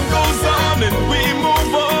time goes on and we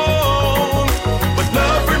move on, but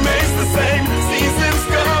love remains the same. Seasons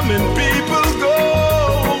come and people go,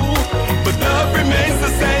 but love remains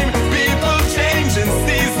the same. People change and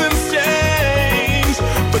seasons change,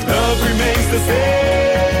 but love remains the same.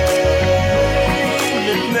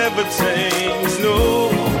 It never changes, no,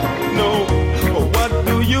 no. What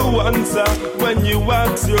do you answer when you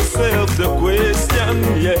ask yourself the question?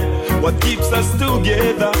 Yeah, what keeps us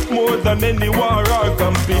together more than any war or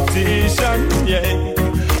competition? Yeah,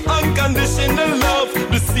 unconditional love,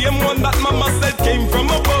 the same one that mama said came from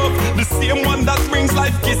above, the same one that brings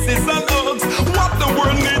life kisses and hugs. What the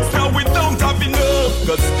world needs now we don't have enough.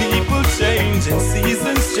 Cause people change and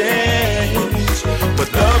seasons change, but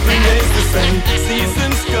love remains the same.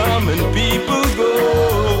 Seasons come and people go,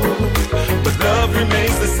 but love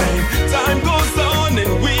remains the same. Time goes on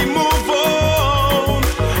and we move on,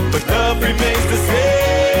 but love remains the same.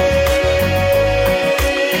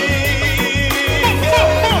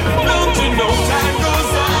 Don't you know time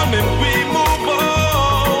goes on and we move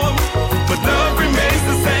on, but love remains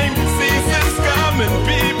the same. Seasons come and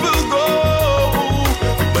people go,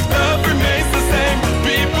 but love remains the same.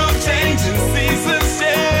 People change and seasons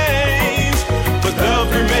change, but love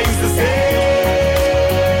remains the same.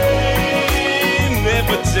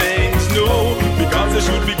 Never change, no, because you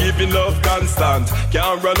should be giving love constant.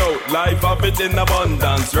 Can't run out, life have it in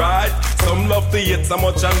abundance, right? Some love to hate so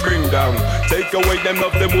much and bring down. Take away them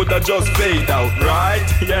love, them woulda just fade out, right?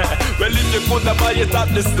 Yeah, well if you coulda buy it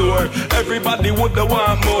at the store, everybody woulda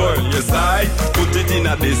want more. Yes, I put it in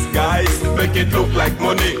a disguise, make it look like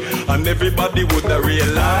money, and everybody woulda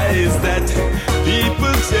realize that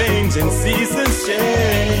people change and seasons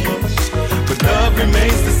change, but love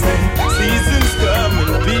remains the same. Seasons come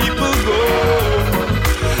and people go,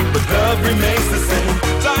 but love remains the same.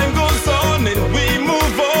 Time goes on and we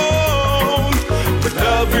move on, but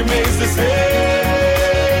love remains the same.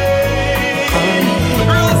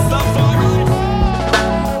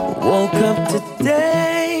 Woke up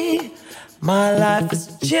today, my life has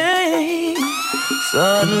changed.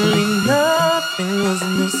 Suddenly nothing was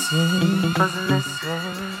missing.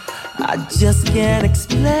 I just can't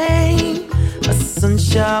explain. A sun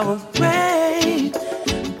shower rain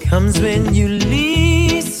comes when you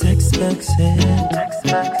least expect it.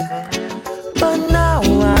 But now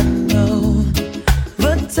I know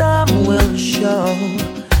the time will show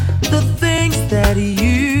the things that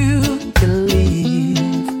you believe.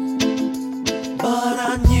 But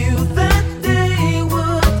I knew that they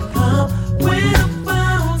would come when I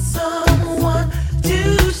found someone to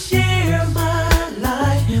share my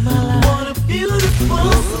life. What a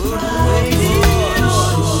beautiful surprise.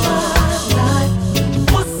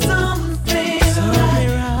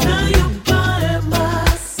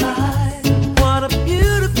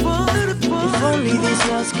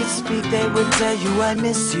 They would tell you I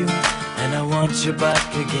miss you and I want you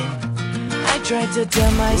back again. I tried to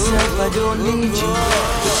tell myself I don't need you,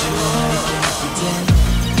 but you know I can't pretend.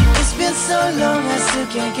 It's been so long I still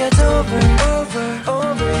can't get over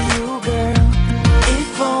you, girl.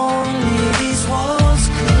 If only these walls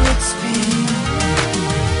could speak.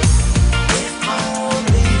 If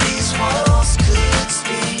only these walls could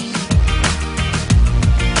speak.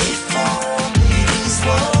 If only these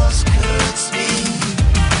walls could speak.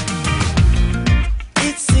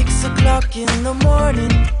 6 o'clock in the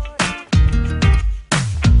morning,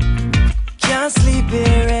 can't sleep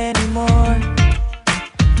here anymore.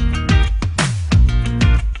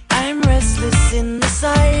 I'm restless in the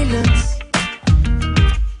silence,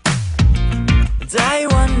 but I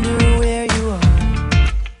wonder where you are.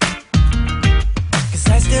 'Cause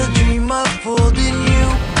I still dream of holding you.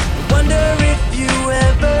 Wonder if you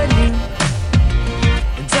ever knew.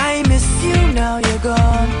 And I miss you, now you're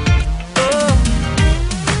gone.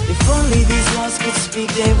 If only these walls stars could speak,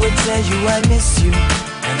 they would tell you I miss you,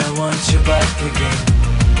 and I want you back again.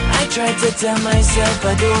 I tried to tell myself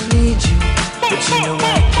I don't need you, but you know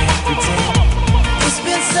I can't pretend. It's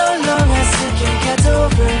been so long I still can't get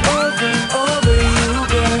over you,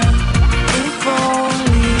 girl. If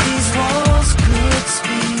only these walls could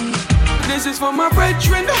speak. This is for my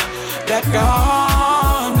brethren that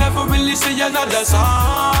gone, never really see another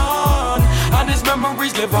sun, and his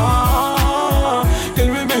memories live on till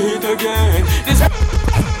we meet again. This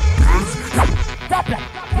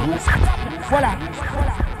Voila.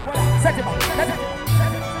 Set him up.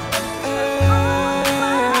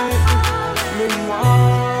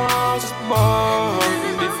 Was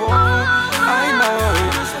born before I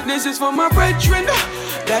know. This is for my brethren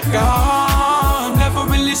that gone, never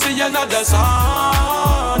really see another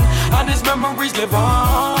sun, and his memories live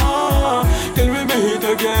on till we meet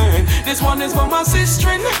again. This one is for my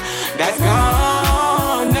sister that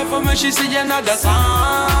gone, never will she see another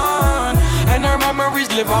sun, and her memories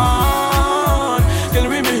live on till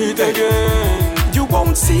we meet again. You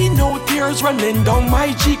won't see no tears running down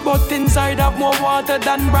my cheek, but inside have more water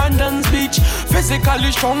than Brandon's beach.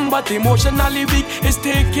 Physically strong but emotionally weak. It's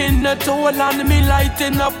taking a toll on me,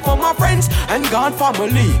 lighting up for my friends and God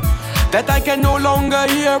family that I can no longer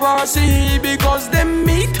hear or see because them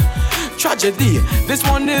meet tragedy. This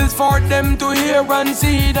one is for them to hear and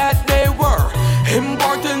see that they were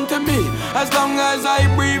important to me. As long as I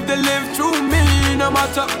breathe, they live through me. No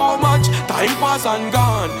matter how much time pass and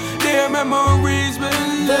gone, their memories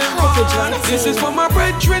will live on. This is for my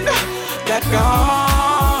brethren that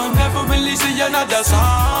gone, never really see another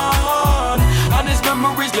sun, and his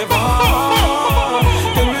memories live on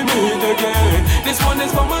till we meet again. This one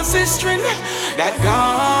is for my sister that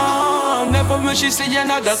gone, never will she see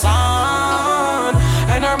another sun,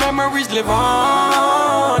 and her memories live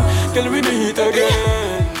on till we meet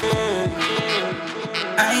again.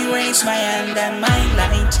 I raise my hand and my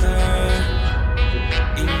lighter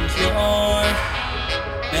in your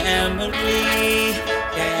memory,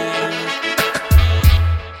 yeah.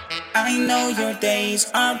 I know your days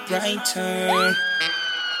are brighter,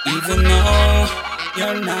 even though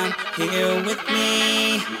you're not here with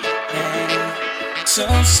me, yeah. So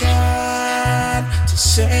sad to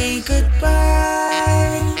say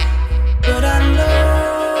goodbye, but I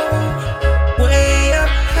know way up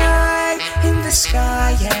high in the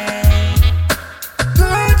sky, yeah.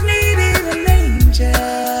 God needed an angel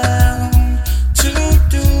to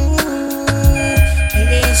do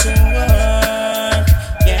his work,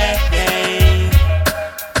 yeah, yeah.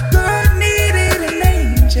 God needed an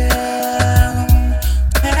angel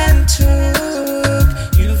and took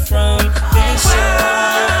you from this earth.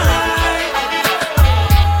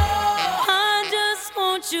 I just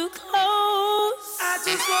want you close. I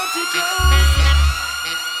just want you close,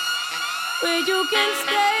 where you can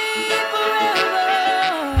stay forever.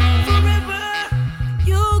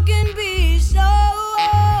 You can be so.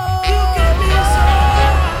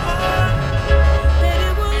 That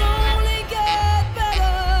it will only get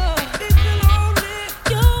better.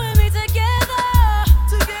 You and me together.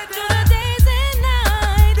 Through the days and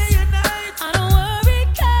nights. I don't worry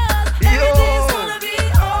 'cause everything's gonna be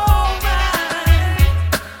alright.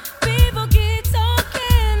 People keep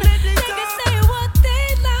talking. They can say what they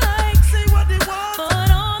like. But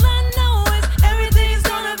all I know is everything's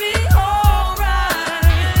gonna be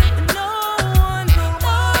alright. And no one,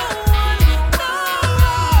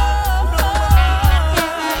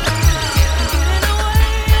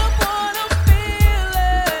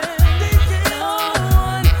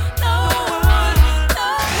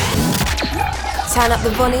 Turn up the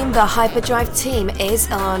volume, the Hyperdrive team is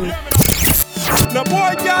on. No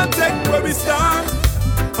boy can't take where we start.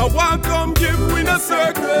 I want come give we a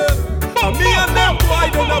circle. And me and them boy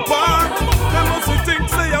don't apart. Them must think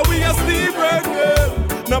say we a Steve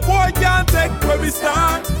Reggae. No boy can't take where we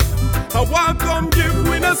start. I want come give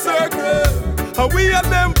we a circle. And we and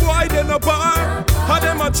them boy don't apart. And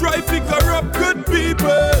them a try figure up good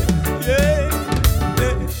people. Yeah,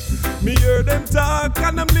 yeah. Me hear them talk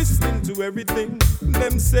and I'm listening to everything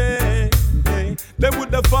them say. Hey, they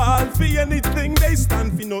would have fall for anything, they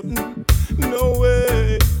stand for nothing. No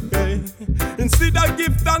way. Hey. Instead I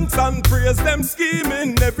give thanks and praise them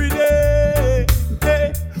scheming every day.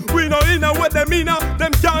 Hey. We know in what them in,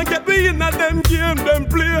 them can't get me in them game them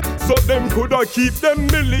play. So them coulda keep them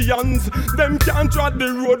millions. Them can't tread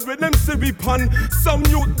the road with them see pan. Some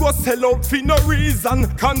youth go sell out for no reason.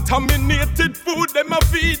 Contaminated food them a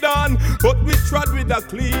feed on. But we trod with a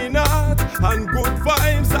clean heart and good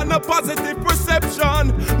vibes and a positive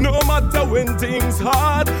perception. No matter when things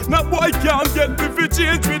hard, no boy can't get me fi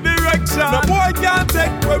change with direction. No boy can't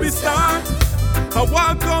take where we start. I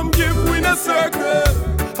want come give we a circle.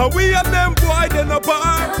 And we and them boy then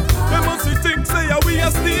apart. They must think say we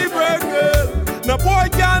a Steve Urkel. No boy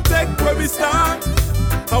can't take where we start.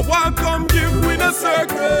 I want come give we a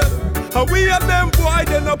circle. And we and them boy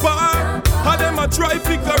then apart. And them a try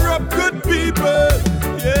to corrupt good people.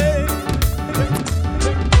 Yeah.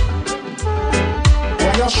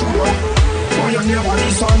 Why you shoulda? Why you never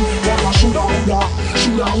listen? Why you shoulda? Wow.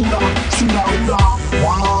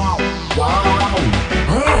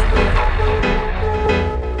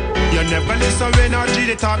 You never listen when RG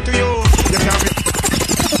they talk to you. You can't be.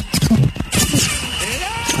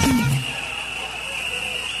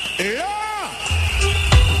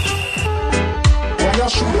 Why you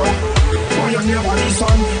shoulda? Why you never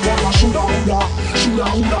listen? Why you shoulda? Wow.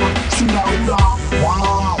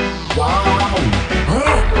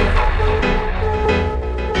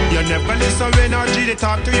 You never listen when RG they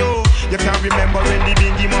talk to you. You can't remember when the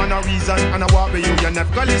bingy man a reason and I walk with you. You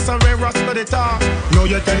never listen when Rasta they talk. Now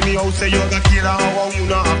you tell me how say you got killer how you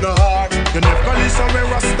not have the heart. You never listen when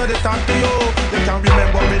Rasta they talk to you. You can't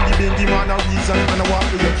remember when the bingy man a reason and I walk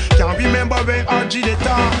with you. Can't remember when RG they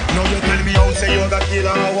talk. Now you tell me how say you got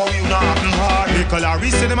killer how you not have the heart. They call a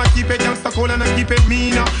say them a keep it gangsta cool and a keep it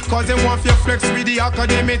mean. Cause they want you flex with the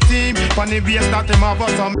academic team. From the base that them have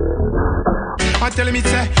us some. I tell me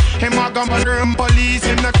say, him a go murder him police.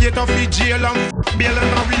 Him not cater for jail and bail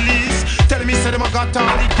and a release. Tell me say them a got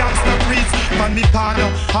all the gangster breeds. From me partner,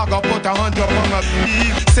 I go put 100 on a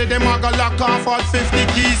beef. Say them a go lock off all 50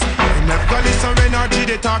 keys. You never listen when RG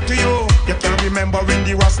they talk to you. You can't remember when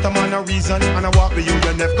the Rasta man a reason and I walk with you.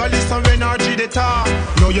 You never listen when RG they talk.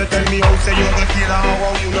 Now you tell me how say you the killer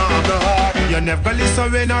how you not have the heart. You never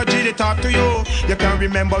listen when RG they talk to you. You can't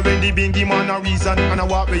remember when the bingy man a reason and I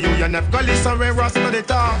walk with you. You never listen when Rasta they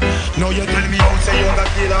talk. Now you tell me how say you the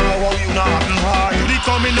killer how you not have the heart. You the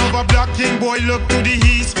coming over black king boy look to the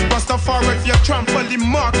east. Rastafari if you trample the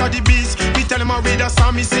mark of the beast. Me tell him I read a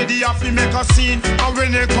song me say the happy make a scene. And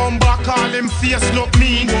when they come back all them face look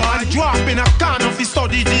mean. And drop in a can of his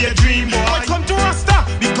study daydream. Boy come to Rasta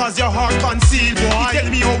because your heart concealed. Boy he tell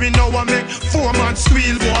me how we know I make 4 man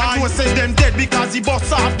squeal. Boy I know say them dead because he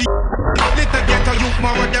bust off the. Little get a youth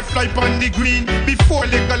man where they fly on the green. Before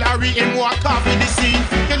legal Harry him walk off in the scene.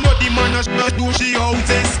 You know the man a do she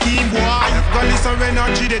housing scheme. Boy you gotta listen when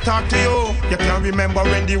RG they talk to you. You can't remember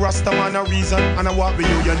when the Rasta man a reason and I walk with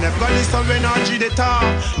you. You never listen when RG they talk.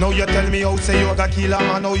 Now you tell me how say you got killer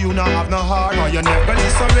and how you not have no heart. Or you never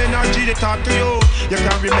listen when RG they talk to you. You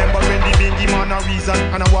can't remember when the bingy man a reason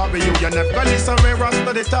and I walk with you. You never listen when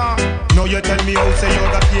Rasta they talk. Now you tell me how say you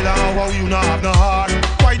got killer and how you not have no heart.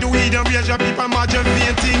 Why do we them raise your people imagine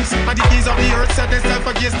vain things? And the kings of the earth set themselves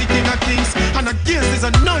against the king of kings. And against is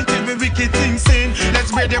anointed with wicked things saying,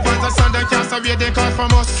 let's break the bonds of sand and cast away they call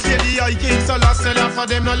from us. Yeah, the high kings so lost, they laugh at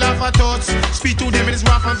them, no laugh at us. Speak to them in his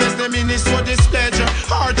wrath and face them in his sword displeasure.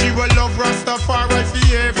 RG will love Rastafari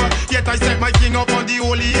forever. Yet I set my king up on the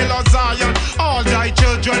holy hill of Zion. All thy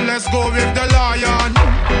children, let's go with the lion.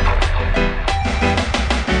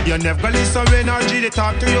 You never listen when RG they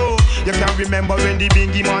talk to you. You can't remember when the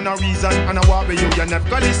bingy man a reason and I walk with you. You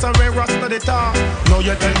never listen when Rasta they talk. Now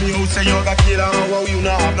you tell me who say you got killer and how you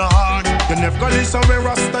not have no heart. You never listen when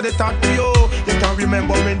Rasta they talk to you. You can't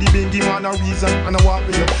remember when the bingy man a reason and I walk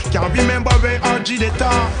with you. Can't remember when RG they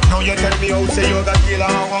talk. Now you tell me who say you got killer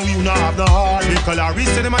and how you not have no heart. They call a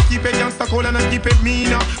say them a keep it gangsta cool and a keep it mean.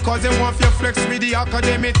 Cause they want you flex with the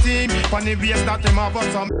academic team. From the base that them have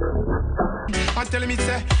some. And tell me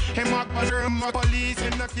say, him a police,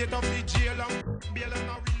 him not cater for jail and bail and